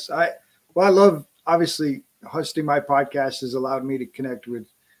 Nice. I love, obviously, hosting my podcast has allowed me to connect with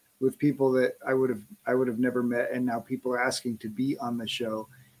people that I would have never met. And now people are asking to be on the show,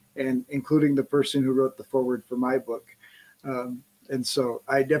 and including the person who wrote the foreword for my book. And so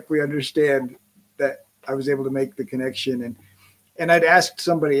I definitely understand that I was able to make the connection. And I'd asked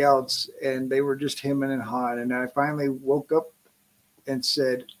somebody else, and they were just hemming and hawing. And I finally woke up and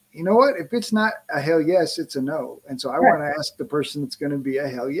said, you know what? If it's not a hell yes, it's a no. And so I want to ask the person that's going to be a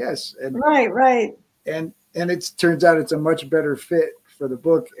hell yes. And right. And it turns out it's a much better fit for the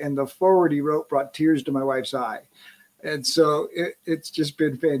book. And the foreword he wrote brought tears to my wife's eye. And so it's just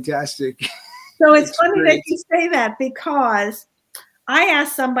been fantastic. So it's funny that you say that, because I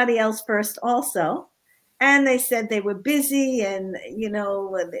asked somebody else first also. And they said they were busy, and,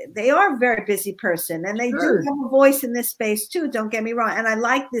 they are a very busy person, and they do have a voice in this space too. Don't get me wrong. And I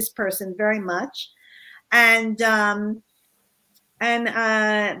like this person very much. And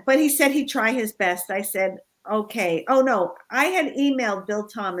but he said he'd try his best. I said, okay. Oh no, I had emailed Bill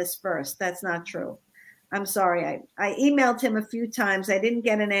Thomas first. That's not true. I'm sorry. I emailed him a few times. I didn't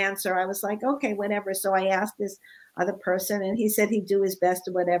get an answer. I was like, okay, whatever. So I asked this other person, and he said he'd do his best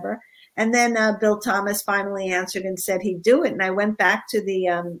or whatever. And then Bill Thomas finally answered and said he'd do it. And I went back to the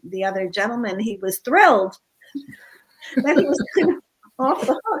other gentleman. He was thrilled that he was off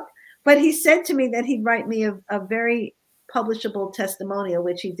the hook. But he said to me that he'd write me a very publishable testimonial,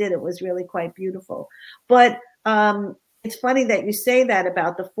 which he did. It was really quite beautiful. But it's funny that you say that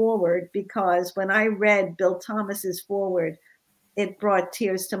about the foreword, because when I read Bill Thomas's foreword, it brought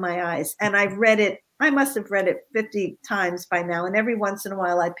tears to my eyes. And I've read it. I must have read it 50 times by now. And every once in a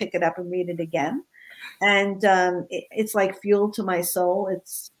while I pick it up and read it again. And it's like fuel to my soul.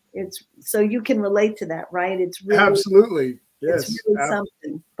 It's so you can relate to that, right? It's really, absolutely. Yes. It's really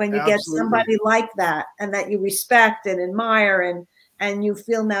something when you get somebody like that, and that you respect and admire, and you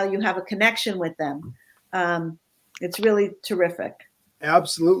feel now you have a connection with them. It's really terrific.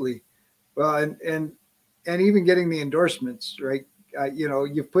 Absolutely. Well, and even getting the endorsements, right?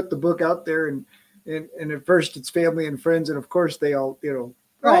 You've put the book out there, and at first it's family and friends, and of course they all,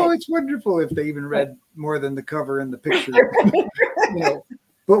 Right. oh, it's wonderful if they even read more than the cover and the picture.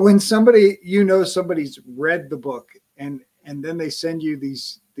 But when somebody's read the book, and then they send you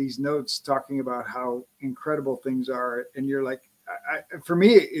these notes talking about how incredible things are, and you're like, for me,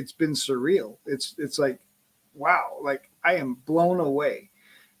 it's been surreal. It's like, wow, like I am blown away.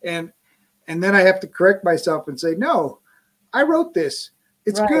 And then I have to correct myself and say, no, I wrote this.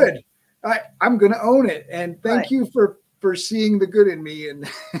 It's Right. good. I'm going to own it. And thank Right. you for seeing the good in me. And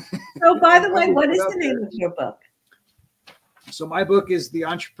So, by the way, what is the name of your book? So my book is The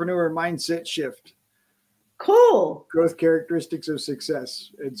Entrepreneur Mindset Shift. Cool. Growth Characteristics of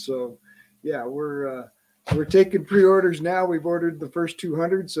Success. And so, yeah, we're taking pre-orders now. We've ordered the first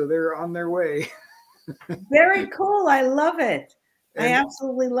 200, so they're on their way. Very cool. I love it. I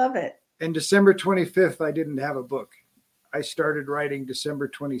absolutely love it. And December 25th, I didn't have a book. I started writing December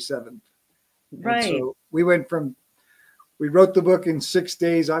 27th. Right. And so we wrote the book in 6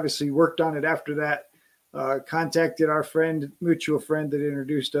 days, obviously worked on it after that, contacted our mutual friend that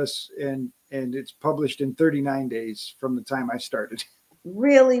introduced us, and it's published in 39 days from the time I started.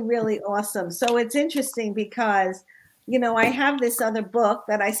 Really, really awesome. So it's interesting because, I have this other book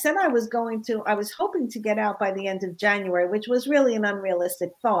that I said I was hoping to get out by the end of January, which was really an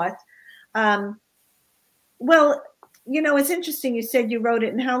unrealistic thought. Well, it's interesting. You said you wrote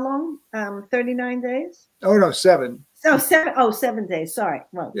it in how long? 39 days? Oh, no, 7. So 7 days. Sorry.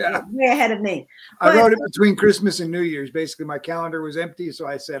 Well, yeah, way ahead of me. I wrote it between Christmas and New Year's. Basically, my calendar was empty. So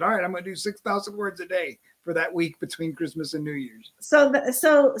I said, all right, I'm going to do 6,000 words a day for that week between Christmas and New Year's. So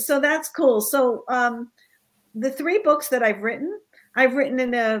that's cool. So the 3 books that I've written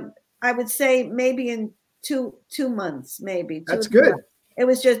in I would say maybe in two months, maybe. That's good. Months. It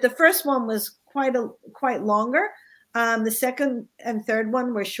was just, the first one was quite longer. The second and third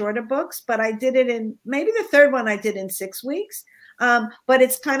one were shorter books, but I did it maybe the third one I did in 6 weeks. But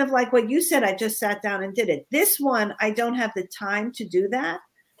it's kind of like what you said, I just sat down and did it. This one, I don't have the time to do that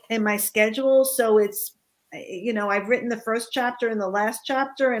in my schedule. So it's, I've written the first chapter and the last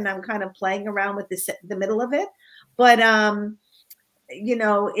chapter, and I'm kind of playing around with the middle of it. But,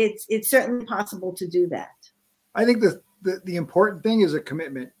 it's certainly possible to do that. I think the important thing is a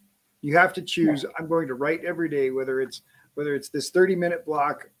commitment. You have to choose, I'm going to write every day, whether it's this 30-minute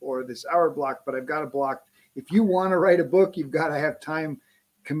block or this hour block, but I've got a block. If you want to write a book, you've got to have time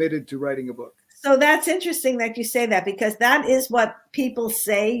committed to writing a book. So that's interesting that you say that, because that is what people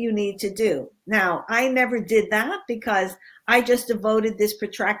say you need to do. Now, I never did that because I just devoted this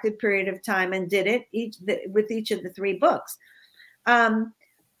protracted period of time and did it with each of the 3 books. I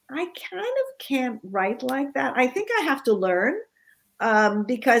kind of can't write like that. I think I have to learn.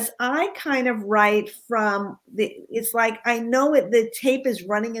 Because I kind of write it's like I know the tape is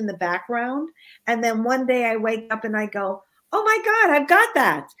running in the background. And then one day I wake up and I go, oh my God, I've got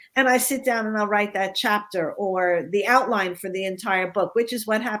that. And I sit down and I'll write that chapter or the outline for the entire book, which is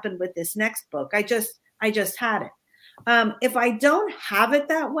what happened with this next book. I just had it. If I don't have it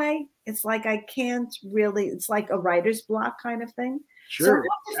that way, it's like I can't really, it's like a writer's block kind of thing. Sure,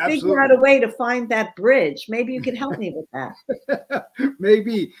 so I have to figure out a way to find that bridge. Maybe you could help me with that.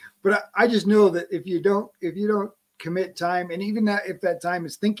 Maybe, but I just know that if you don't commit time, and even that, if that time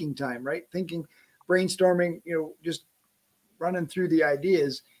is thinking time, right? Thinking, brainstorming, just running through the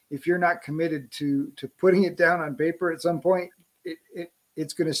ideas. If you're not committed to putting it down on paper at some point,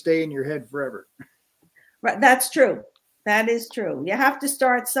 it's going to stay in your head forever. Right, that's true. That is true. You have to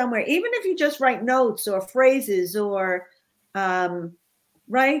start somewhere, even if you just write notes or phrases or.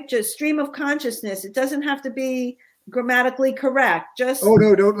 Right? Just stream of consciousness. It doesn't have to be grammatically correct. Just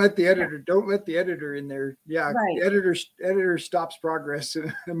don't let the editor in there. Yeah, right. The editor stops progress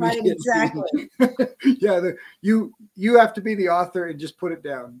immediately. Right, exactly. Yeah, you have to be the author and just put it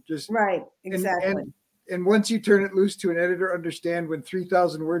down. Just right, exactly. And once you turn it loose to an editor, understand when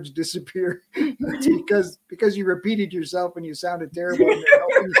 3,000 words disappear, it's because you repeated yourself and you sounded terrible.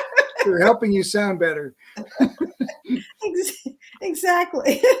 And they're helping you sound better.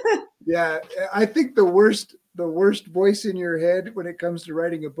 Exactly. Yeah, I think the worst voice in your head when it comes to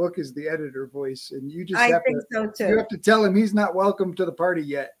writing a book is the editor voice, and you just so too. You have to tell him he's not welcome to the party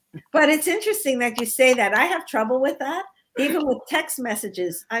yet. But it's interesting that you say that. I have trouble with that, even with text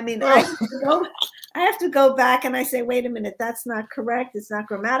messages. I mean, I have to go back and I say, wait a minute, that's not correct. It's not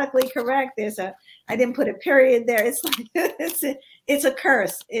grammatically correct. I didn't put a period there. It's like it's a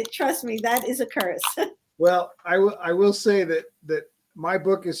curse. Trust me, that is a curse. Well, I will say that my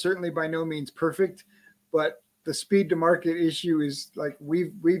book is certainly by no means perfect, but the speed to market issue is like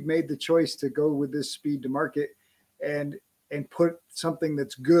we've made the choice to go with this speed to market and put something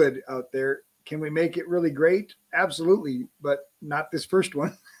that's good out there. Can we make it really great? Absolutely, but not this first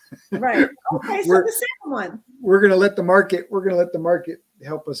one. Right. Okay, so the second one. We're going to let the market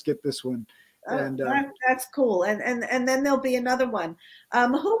help us get this one. And that's cool. And then there'll be another one.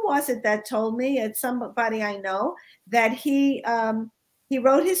 Who was it that told me? It's somebody I know that he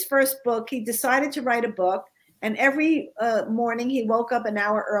wrote his first book. He decided to write a book, and every morning he woke up an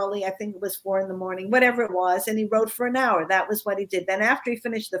hour early. I think it was 4 a.m, whatever it was, and he wrote for an hour. That was what he did. Then after he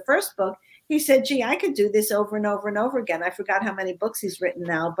finished the first book, he said, "Gee, I could do this over and over and over again." I forgot how many books he's written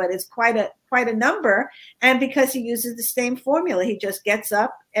now, but it's quite a number. And because he uses the same formula, he just gets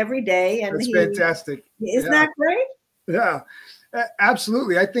up every day, and that's fantastic. Isn't that great? Yeah,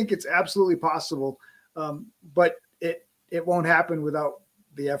 absolutely. I think it's absolutely possible, but it won't happen without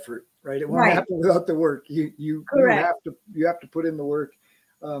the effort, right? It won't happen without the work. You have to put in the work,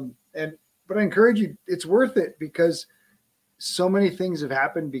 but I encourage you. It's worth it because so many things have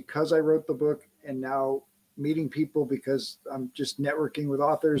happened because I wrote the book, and now meeting people because I'm just networking with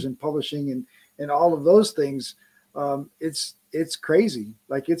authors and publishing and all of those things. It's crazy.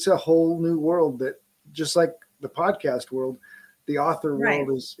 Like it's a whole new world that just like the podcast world, the author world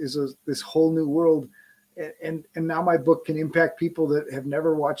is this whole new world. And now my book can impact people that have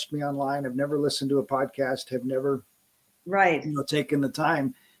never watched me online, have never listened to a podcast, have never taken the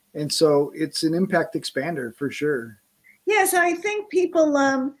time. And so it's an impact expander for sure. Yes, I think people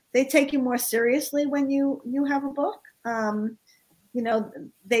they take you more seriously when you have a book.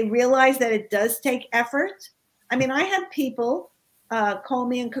 They realize that it does take effort. I mean, I had people call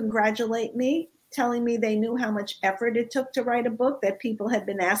me and congratulate me, telling me they knew how much effort it took to write a book, that people had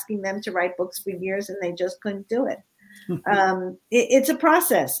been asking them to write books for years and they just couldn't do it. It's a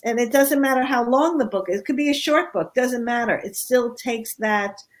process, and it doesn't matter how long the book is. It could be a short book, doesn't matter. It still takes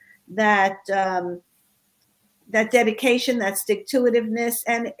that dedication, that stick-to-itiveness,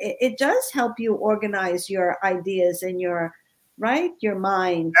 and it does help you organize your ideas and your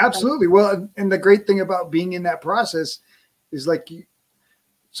mind. Absolutely. Well, and the great thing about being in that process is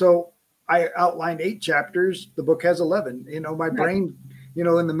so I outlined 8 chapters. The book has 11. My brain,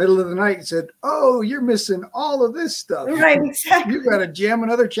 in the middle of the night said, "Oh, you're missing all of this stuff." Right, exactly. You've got to jam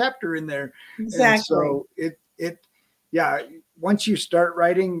another chapter in there. Exactly. And so once you start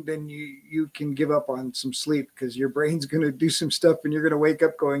writing, then you can give up on some sleep because your brain's going to do some stuff and you're going to wake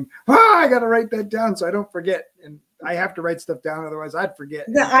up going, I got to write that down so I don't forget. And I have to write stuff down. Otherwise I'd forget.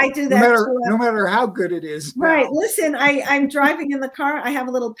 I do that no matter how good it is. Right. Now. Listen, I'm driving in the car. I have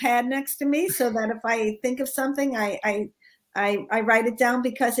a little pad next to me so that if I think of something, I write it down,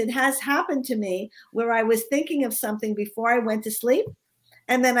 because it has happened to me where I was thinking of something before I went to sleep.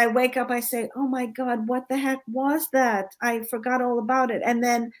 And then I wake up, I say, "Oh my God, what the heck was that? I forgot all about it." And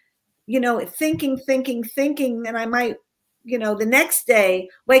then, thinking, and I might, the next day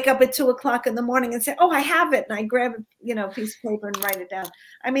wake up at 2:00 in the morning and say, "Oh, I have it." And I grab a piece of paper and write it down.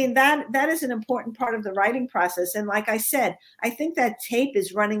 I mean, that is an important part of the writing process. And like I said, I think that tape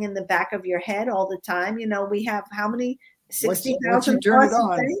is running in the back of your head all the time. We have how many? 60,000 thoughts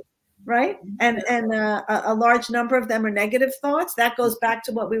a day. Right. And a large number of them are negative thoughts. That goes back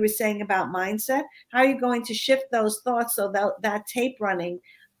to what we were saying about mindset. How are you going to shift those thoughts so that tape running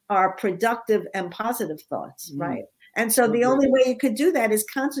are productive and positive thoughts? Right. And so the only way you could do that is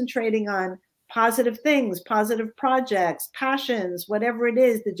concentrating on positive things, positive projects, passions, whatever it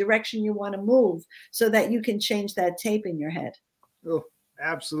is, the direction you want to move, so that you can change that tape in your head. Oh,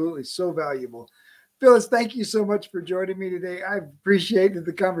 absolutely. So valuable. Phyllis, thank you so much for joining me today. I appreciated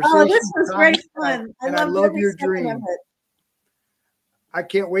the conversation. Oh, this was great fun. I love your dream. I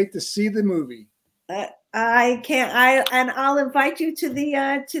can't wait to see the movie. I can't. I'll invite you to the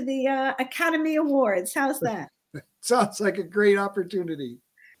Academy Awards. How's that? Sounds like a great opportunity.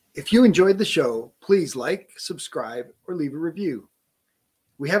 If you enjoyed the show, please like, subscribe, or leave a review.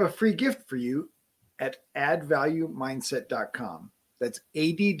 We have a free gift for you at addvaluemindset.com. That's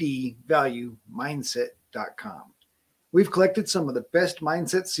addvaluemindset.com. We've collected some of the best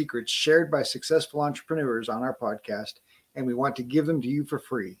mindset secrets shared by successful entrepreneurs on our podcast, and we want to give them to you for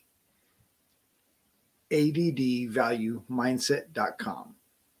free. addvaluemindset.com.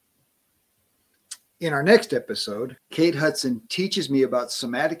 In our next episode, Kate Hudson teaches me about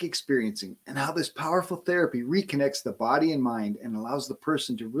somatic experiencing and how this powerful therapy reconnects the body and mind and allows the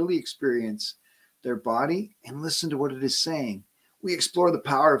person to really experience their body and listen to what it is saying. We explore the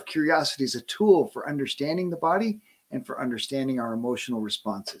power of curiosity as a tool for understanding the body and for understanding our emotional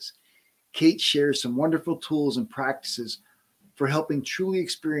responses. Kate shares some wonderful tools and practices for helping truly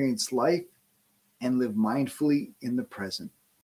experience life and live mindfully in the present.